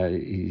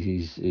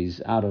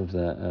 he's out of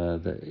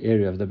the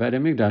area of the Beit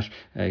HaMikdash,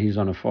 he's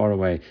on a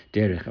faraway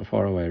derech, a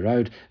faraway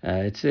road.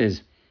 It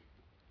says,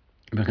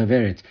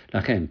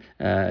 lachem,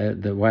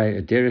 the way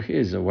a derech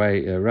is, the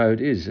way a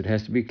road is, it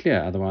has to be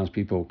clear, otherwise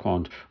people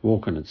can't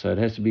walk on it. So it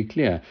has to be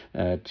clear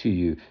to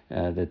you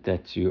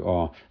that you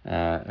are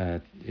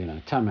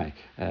tamei,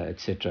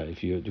 etc.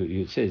 If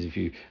it says if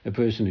you a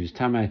person who's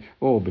tamei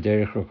or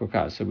b'derech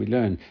rokoka. So we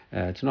learn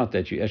it's not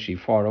that you're actually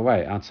far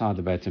away outside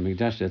the Beit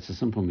HaMikdash. That's a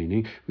simple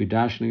meaning. We're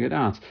dashing it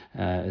out.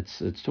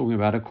 It's talking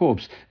about a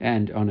corpse,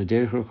 and on a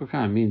derech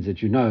rokoka means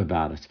that you know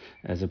about it,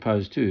 as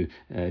opposed to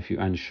if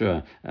you're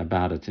unsure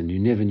about it and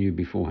you never knew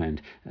beforehand,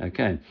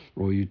 okay,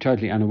 or you're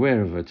totally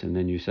unaware of it and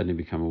then you suddenly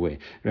become aware.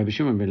 Rabbi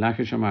Shimon ben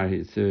Lakish Amar,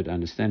 his third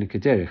understanding,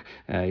 kederich,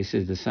 he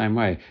says the same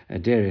way,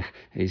 derech,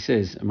 he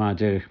says, ma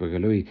derech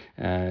b'galui,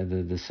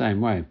 the same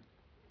way.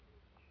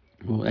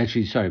 Well,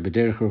 actually, sorry,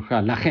 b'derech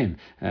rucha lachem,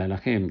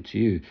 lachem to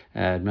you.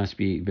 It must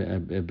be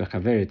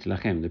b'chaveret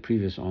lachem. The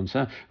previous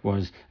answer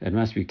was it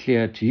must be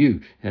clear to you.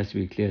 It has to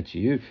be clear to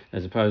you,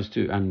 as opposed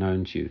to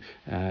unknown to you.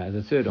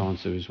 The third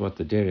answer is what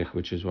the derech,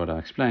 which is what I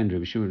explained.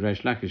 Rabbi Shimon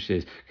Reish Lakish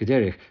says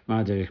kederech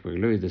ma derech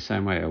b'galui. The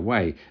same way a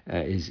way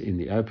is in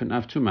the open.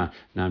 Av Tumah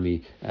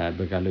nami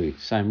b'galui.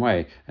 Same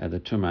way the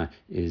Tumah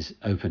is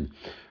open.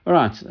 All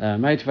right,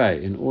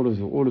 Meitvei, in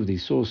all of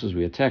these sources,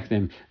 we attack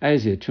them.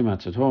 Azir Tumah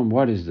Tehom.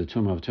 What is the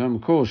Tumah of Tehom?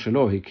 Kol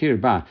shelo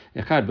hikir ba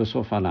echad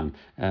b'sof alam.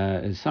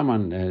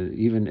 Someone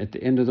even at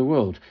the end of the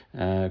world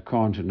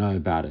can't know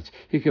about it.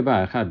 Hikir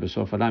ba echad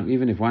b'sof alam.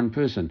 Even if one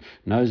person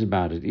knows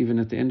about it, even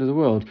at the end of the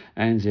world,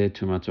 Azir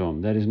Tumah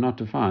Tehom. That is not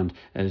defined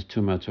as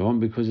Tumah Tehom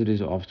because it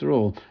is, after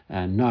all,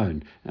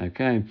 known.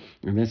 Okay,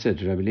 and that's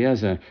it. Rabbi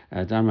Eliezer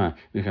Dama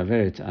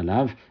Michaveret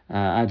Alav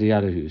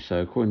Adiyadahu. So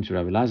according to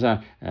Rabbi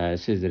Eliezer, it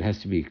says that it has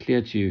to be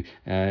clear to you.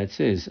 It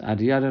says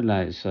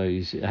adiyada, so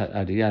you see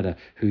adiyada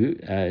who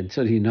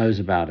until he knows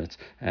about it.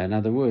 In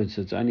other words,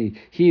 it's only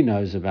he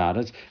knows about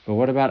it. But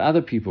what about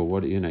other people?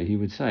 What he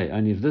would say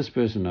only if this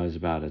person knows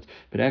about it.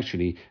 But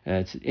actually,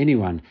 it's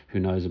anyone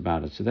who knows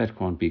about it. So that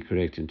can't be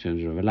correct in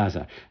terms of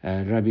Elazar.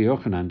 Rabbi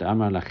Yochanan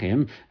Amar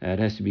Lachem. It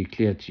has to be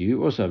clear to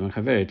you. Also,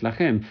 Mechaveret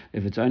Lachem.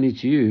 If it's only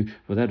to you,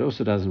 well, that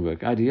also doesn't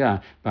work.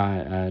 Adiyah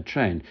by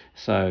train.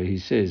 So he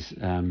says.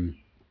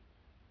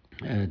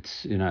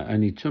 It's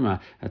only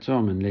Tumah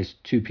atom unless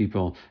two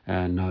people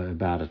know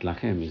about it.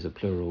 Lachem is a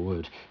plural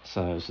word,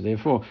 so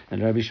therefore,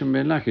 and Rabbi Shimon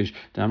ben Lakish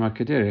Dama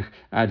Kederich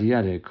Ad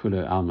Yade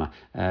Kula Alma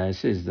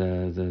says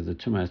the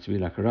Tumah has to be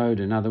like a road.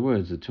 In other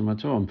words, the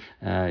Tumah Tom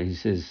he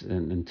says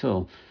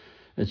until.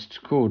 It's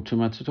called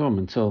Tumah Tehom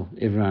until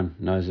everyone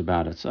knows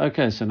about it. So,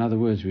 so in other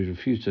words, we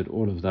refuted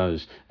all of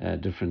those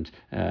different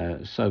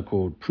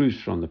so-called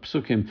proofs from the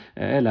Pesukim.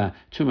 Ela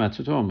Tumah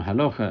Tehom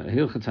Halocha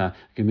Hilchata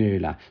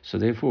Gemirila. So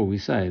therefore, we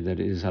say that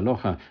it is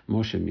Halocha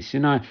Moshe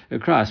Misinai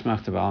Christ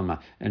Machtav Alma,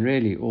 and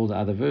really all the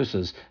other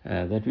verses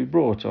that we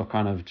brought are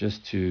kind of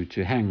just to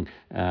hang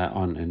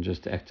on and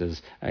just act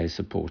as a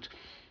support.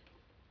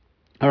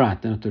 All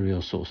right, they're not the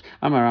real source.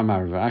 Amar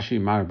Rav Ashi,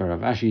 Mar Rav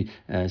Ashi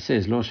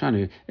says, Lo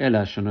shanu ela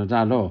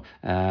shanoda lo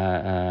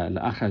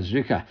la'achaz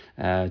rika.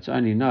 It's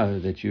only know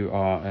that you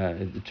are,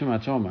 the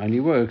Tumah Tehom only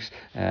works,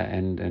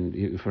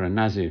 and for a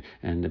Nazir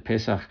and a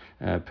Pesach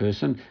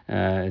person,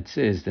 it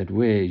says that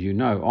where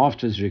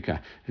after Zrika,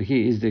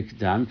 here is the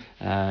Dam,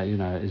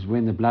 is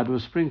when the blood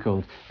was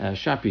sprinkled,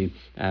 Shapi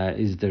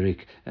is the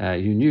Rik.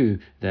 You knew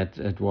that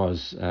it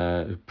was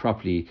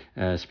properly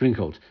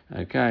sprinkled,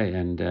 okay,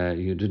 and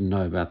you didn't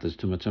know about this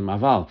Tumah Tumah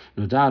Aval,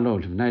 Nodar Lo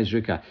Livnei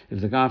Zrika. If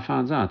the guy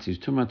finds out he's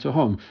Tumah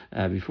Tuhom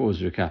before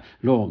Zrika,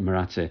 Lo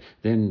Maratze,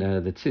 then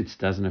the tzitz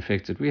doesn't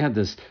affect it. We had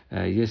this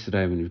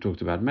yesterday when we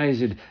talked about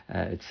Mazid,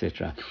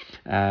 etc.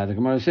 The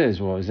Gemara says,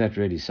 well, is that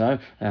really so?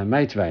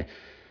 Meitvei.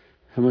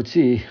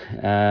 Hamotzi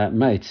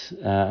mate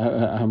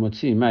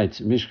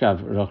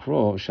mishkav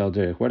rachro shel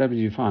derech. Whatever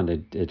you find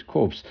a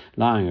corpse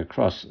lying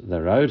across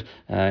the road,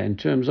 in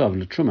terms of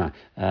l'truma,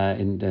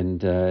 and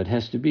it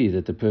has to be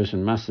that the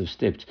person must have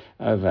stepped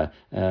over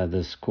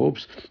this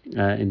corpse.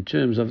 In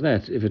terms of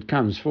that, if it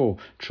comes for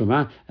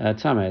truma,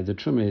 tame, the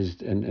truma is,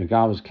 and a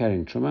guy was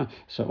carrying truma,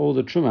 so all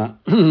the truma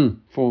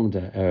formed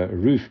a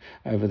roof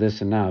over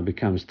this, and now it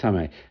becomes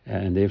tame,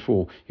 and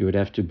therefore you would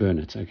have to burn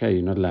it. Okay,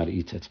 you're not allowed to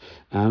eat it.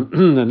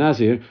 The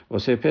Nazir or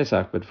say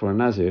Pesach, but for a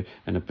Nazir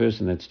and a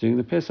person that's doing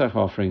the Pesach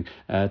offering,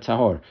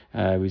 tahor,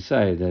 we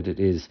say that it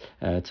is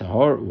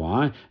tahor.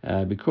 Why?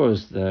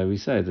 Because we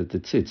say that the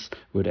tzitz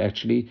would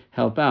actually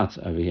help out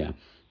over here.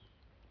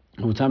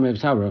 And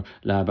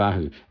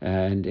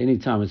any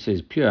time it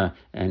says pure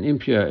and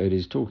impure, it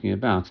is talking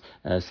about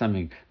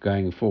something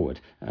going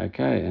forward,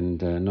 okay,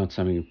 and not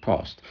something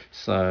past.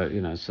 So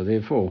so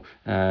therefore,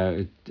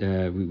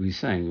 we're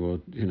saying,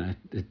 well,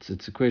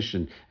 it's a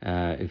question.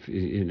 If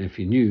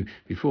you knew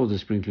before the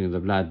sprinkling of the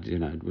blood,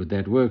 would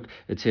that work,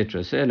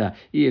 etc. So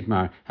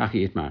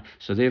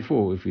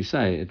therefore, if we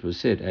say it was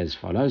said as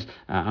follows,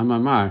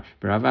 Amamar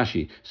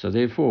Bravashi. So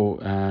therefore,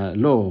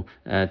 lo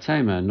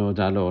tema no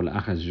dalol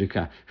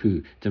achazrika hu.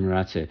 No,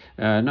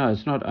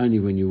 it's not only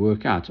when you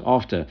work out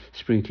after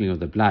sprinkling of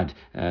the blood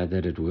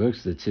that it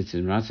works, that sits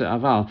in Maratze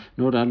Aval,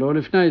 nor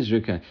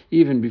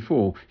even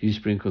before you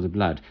sprinkle the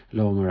blood,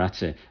 lo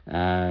Maratze.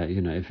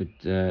 If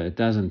it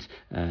doesn't,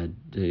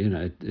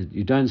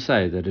 you don't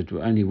say that it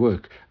will only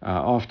work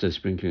after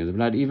sprinkling of the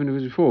blood, even if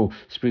it's before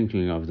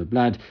sprinkling of the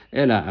blood.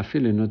 Ela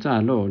afilu nota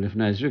lo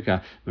lifnei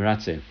zrika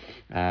Maratze.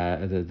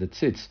 The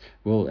tzitz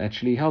will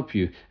actually help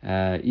you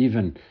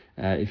even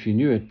if you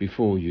knew it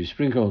before you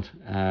sprinkled,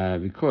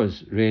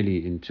 because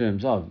really in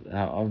terms of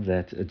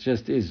that, it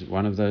just is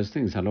one of those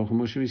things. Halacha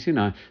Moshe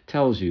Sinai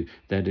tells you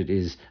that it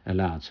is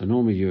allowed. So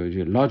normally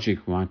your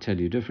logic might tell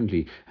you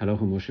differently.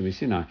 Halacha Moshe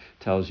Sinai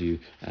tells you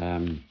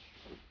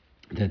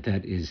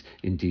that is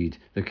indeed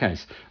the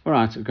case. All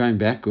right, going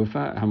back,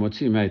 Gufa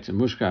Hamotzi mate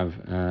Mushkav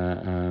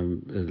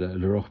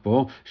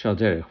L'Rochbo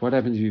Shalderich. What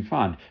happens if you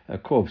find a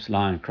corpse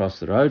lying across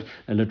the road?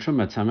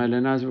 L'Truma Tameh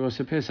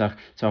L'Nazir Pesach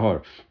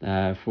Tahor.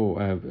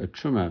 For a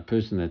Truma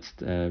person that's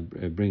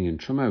bringing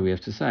Truma, we have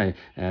to say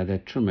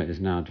that Truma is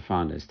now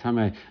defined as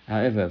Tameh.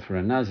 However, for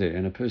a Nazir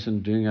and a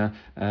person doing a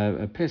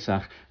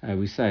Pesach,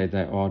 we say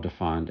they are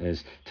defined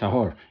as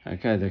Tahor.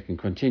 Okay, they can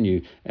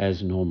continue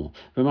as normal.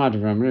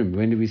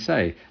 When do we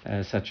say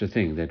such a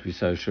thing that we're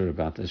so sure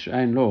about this?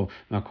 Ein lo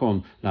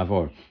makom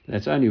lavor.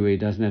 That's only where he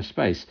doesn't have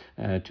space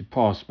to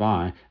pass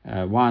by.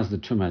 Why is the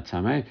truma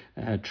tameh?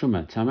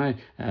 Truma tameh.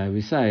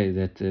 We say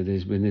that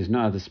when there's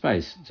no other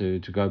space to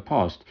go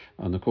past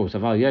on the course.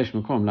 Aval yesh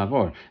makom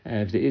lavor.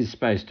 If there is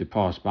space to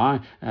pass by,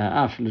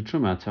 af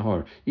truma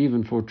tahor.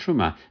 Even for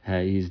truma,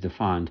 he is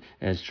defined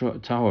as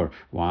tahor.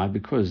 Why?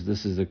 Because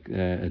this is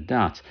a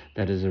doubt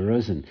that has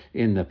arisen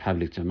in the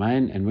public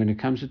domain, and when it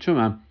comes to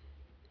truma,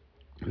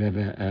 we have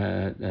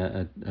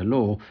a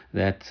law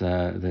that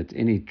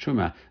any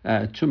tumah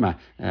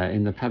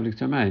in the public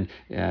domain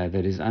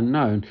that is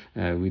unknown,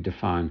 we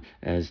define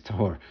as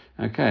tahor.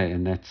 Okay,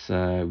 and that's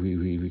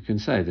we can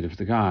say that if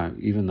the guy,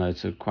 even though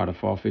it's quite a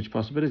far-fetched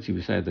possibility,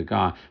 we say the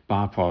guy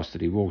bypassed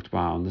it, he walked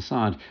by on the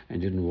side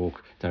and didn't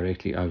walk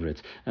directly over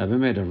it.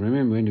 Remember,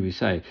 when do we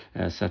say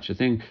such a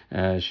thing?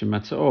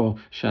 Shematzor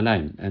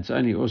shalem. And it's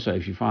only also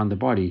if you find the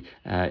body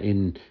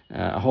in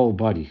a whole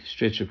body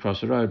stretched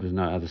across the road with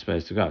no other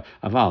space to go.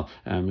 Aval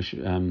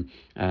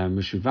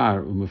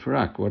mushuvar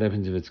umufarak. What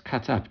happens if it's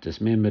cut up,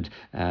 dismembered?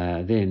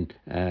 Then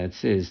it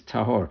says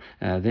tahor.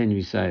 Then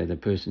we say the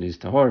person is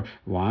tahor.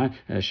 Why?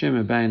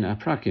 Shema bein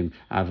aprakim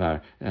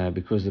avar.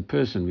 Because the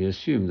person, we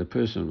assume the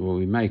person, or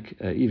we make,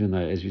 even though,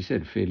 as we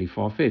said, fairly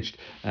far-fetched,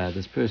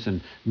 this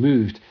person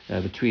moved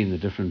between the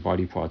different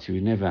body parts. He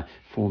never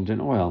formed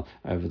an oil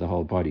over the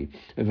whole body.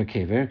 Over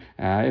kever,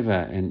 however,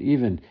 and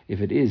even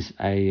if it is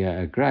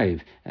a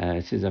grave,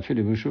 it says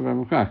afilu mushuvar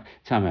mukrak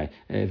tameh.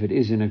 If it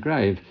is in a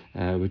grave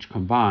which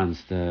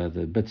combines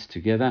the bits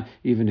together,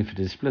 even if it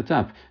is split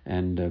up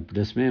and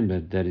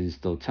dismembered, that is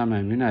still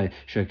tameh minay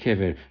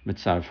shokever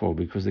mitzar for,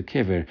 because the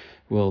kever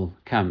will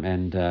come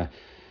and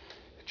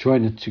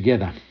join it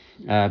together.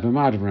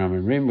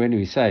 When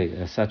we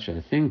say such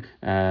a thing,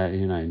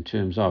 in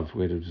terms of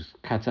where it was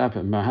cut up,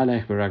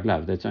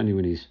 that's only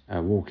when he's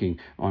walking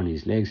on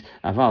his legs.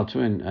 Aval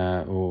tuin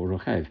or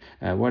rochev.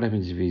 What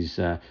happens if he's,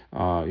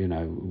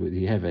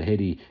 you have a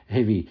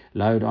heavy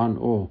load on,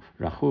 or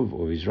rachuv,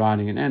 or he's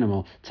riding an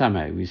animal?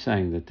 Tameh. We're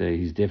saying that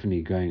he's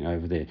definitely going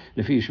over there.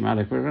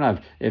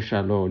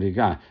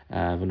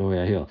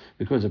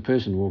 Because a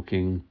person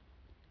walking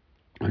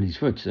on his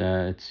foot.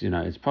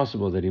 It's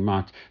possible that he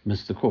might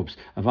miss the corpse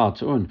of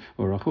atone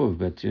or rachuv,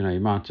 but he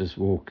might just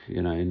walk,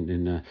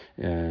 and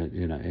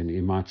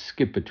he might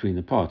skip between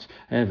the parts.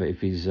 However,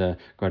 if he's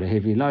got a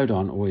heavy load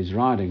on or he's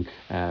riding,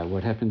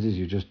 what happens is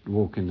you just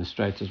walk in the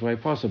straightest way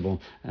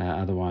possible.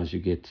 Otherwise, you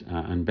get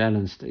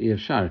unbalanced.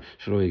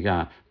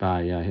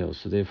 By hills.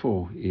 So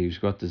therefore, he's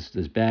got this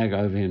bag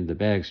over him. The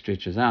bag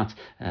stretches out,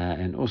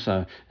 and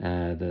also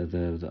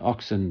the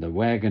oxen, the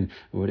wagon,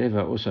 or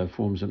whatever, also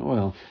forms an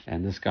oil.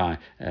 And this guy,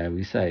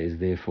 we say, is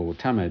therefore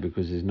tameh,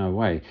 because there's no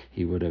way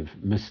he would have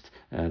missed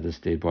this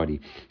dead body.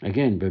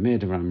 Again,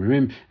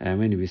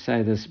 when we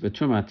say this,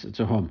 betumat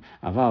tahom,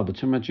 aval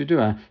betumat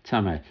judua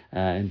tameh.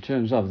 In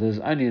terms of, there's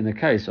only in the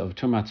case of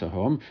tumat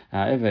tahom.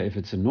 However, if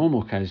it's a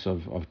normal case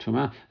of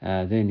tumah,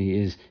 then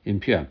he is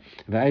impure.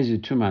 V'ezu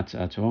tumat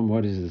tahom.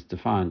 What is this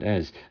defined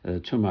as? The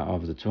tumah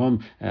of the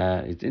tahom.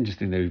 It's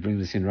interesting that we bring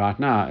this in right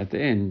now at the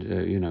end,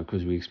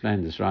 because we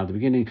explained this right at the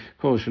beginning.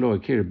 Kol shelo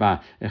ikir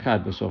ba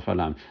echad b'sof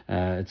alam.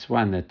 It's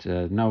one that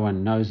no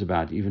one knows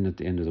about, even at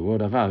the end of the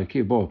world. But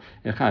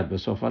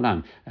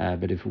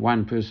if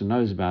one person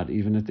knows about,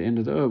 even at the end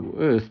of the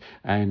earth,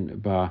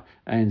 and ba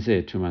ein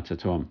zeh tumat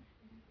tahom.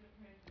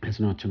 It's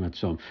not too much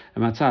so.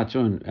 And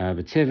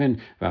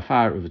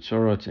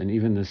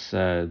even this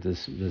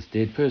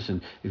dead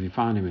person, if you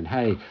find him in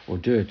hay or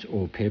dirt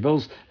or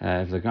pebbles,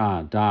 if the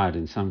guy died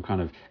in some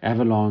kind of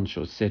avalanche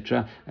or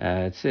etc.,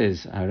 it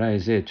says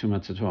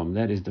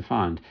that is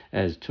defined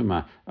as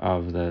tumah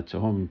of the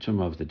tahom,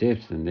 tumah of the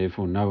depth, and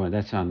therefore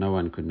that's how no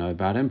one could know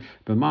about him.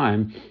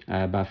 B'mayim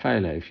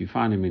ba'fela, if you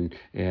find him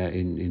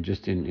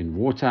in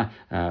water,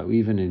 or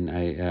even in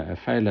a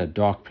fela,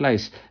 dark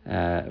place,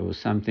 or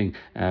something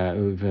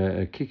over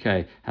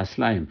kikei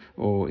haslaim,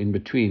 or in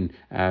between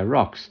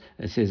rocks,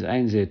 it says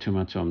ein zeh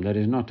tumah tahom. That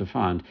is not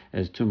defined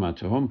as tumah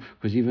tahom,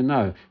 because even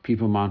though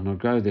people might not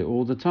go there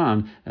all the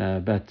time,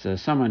 but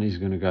someone is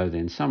going to go there,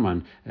 and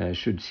someone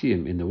should see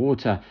him in the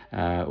water,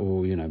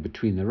 or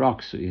between the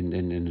rocks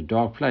in a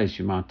dark place.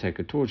 You might take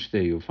a torch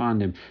there, you'll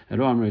find him.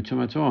 And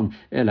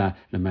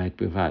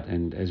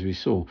as we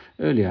saw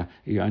earlier,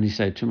 you only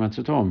say tumah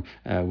tahom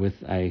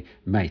with a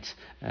mate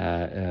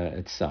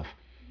itself.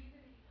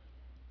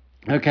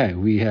 Okay,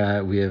 we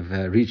have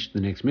reached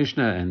the next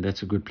Mishnah, and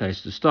that's a good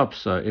place to stop.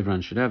 So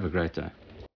everyone should have a great day.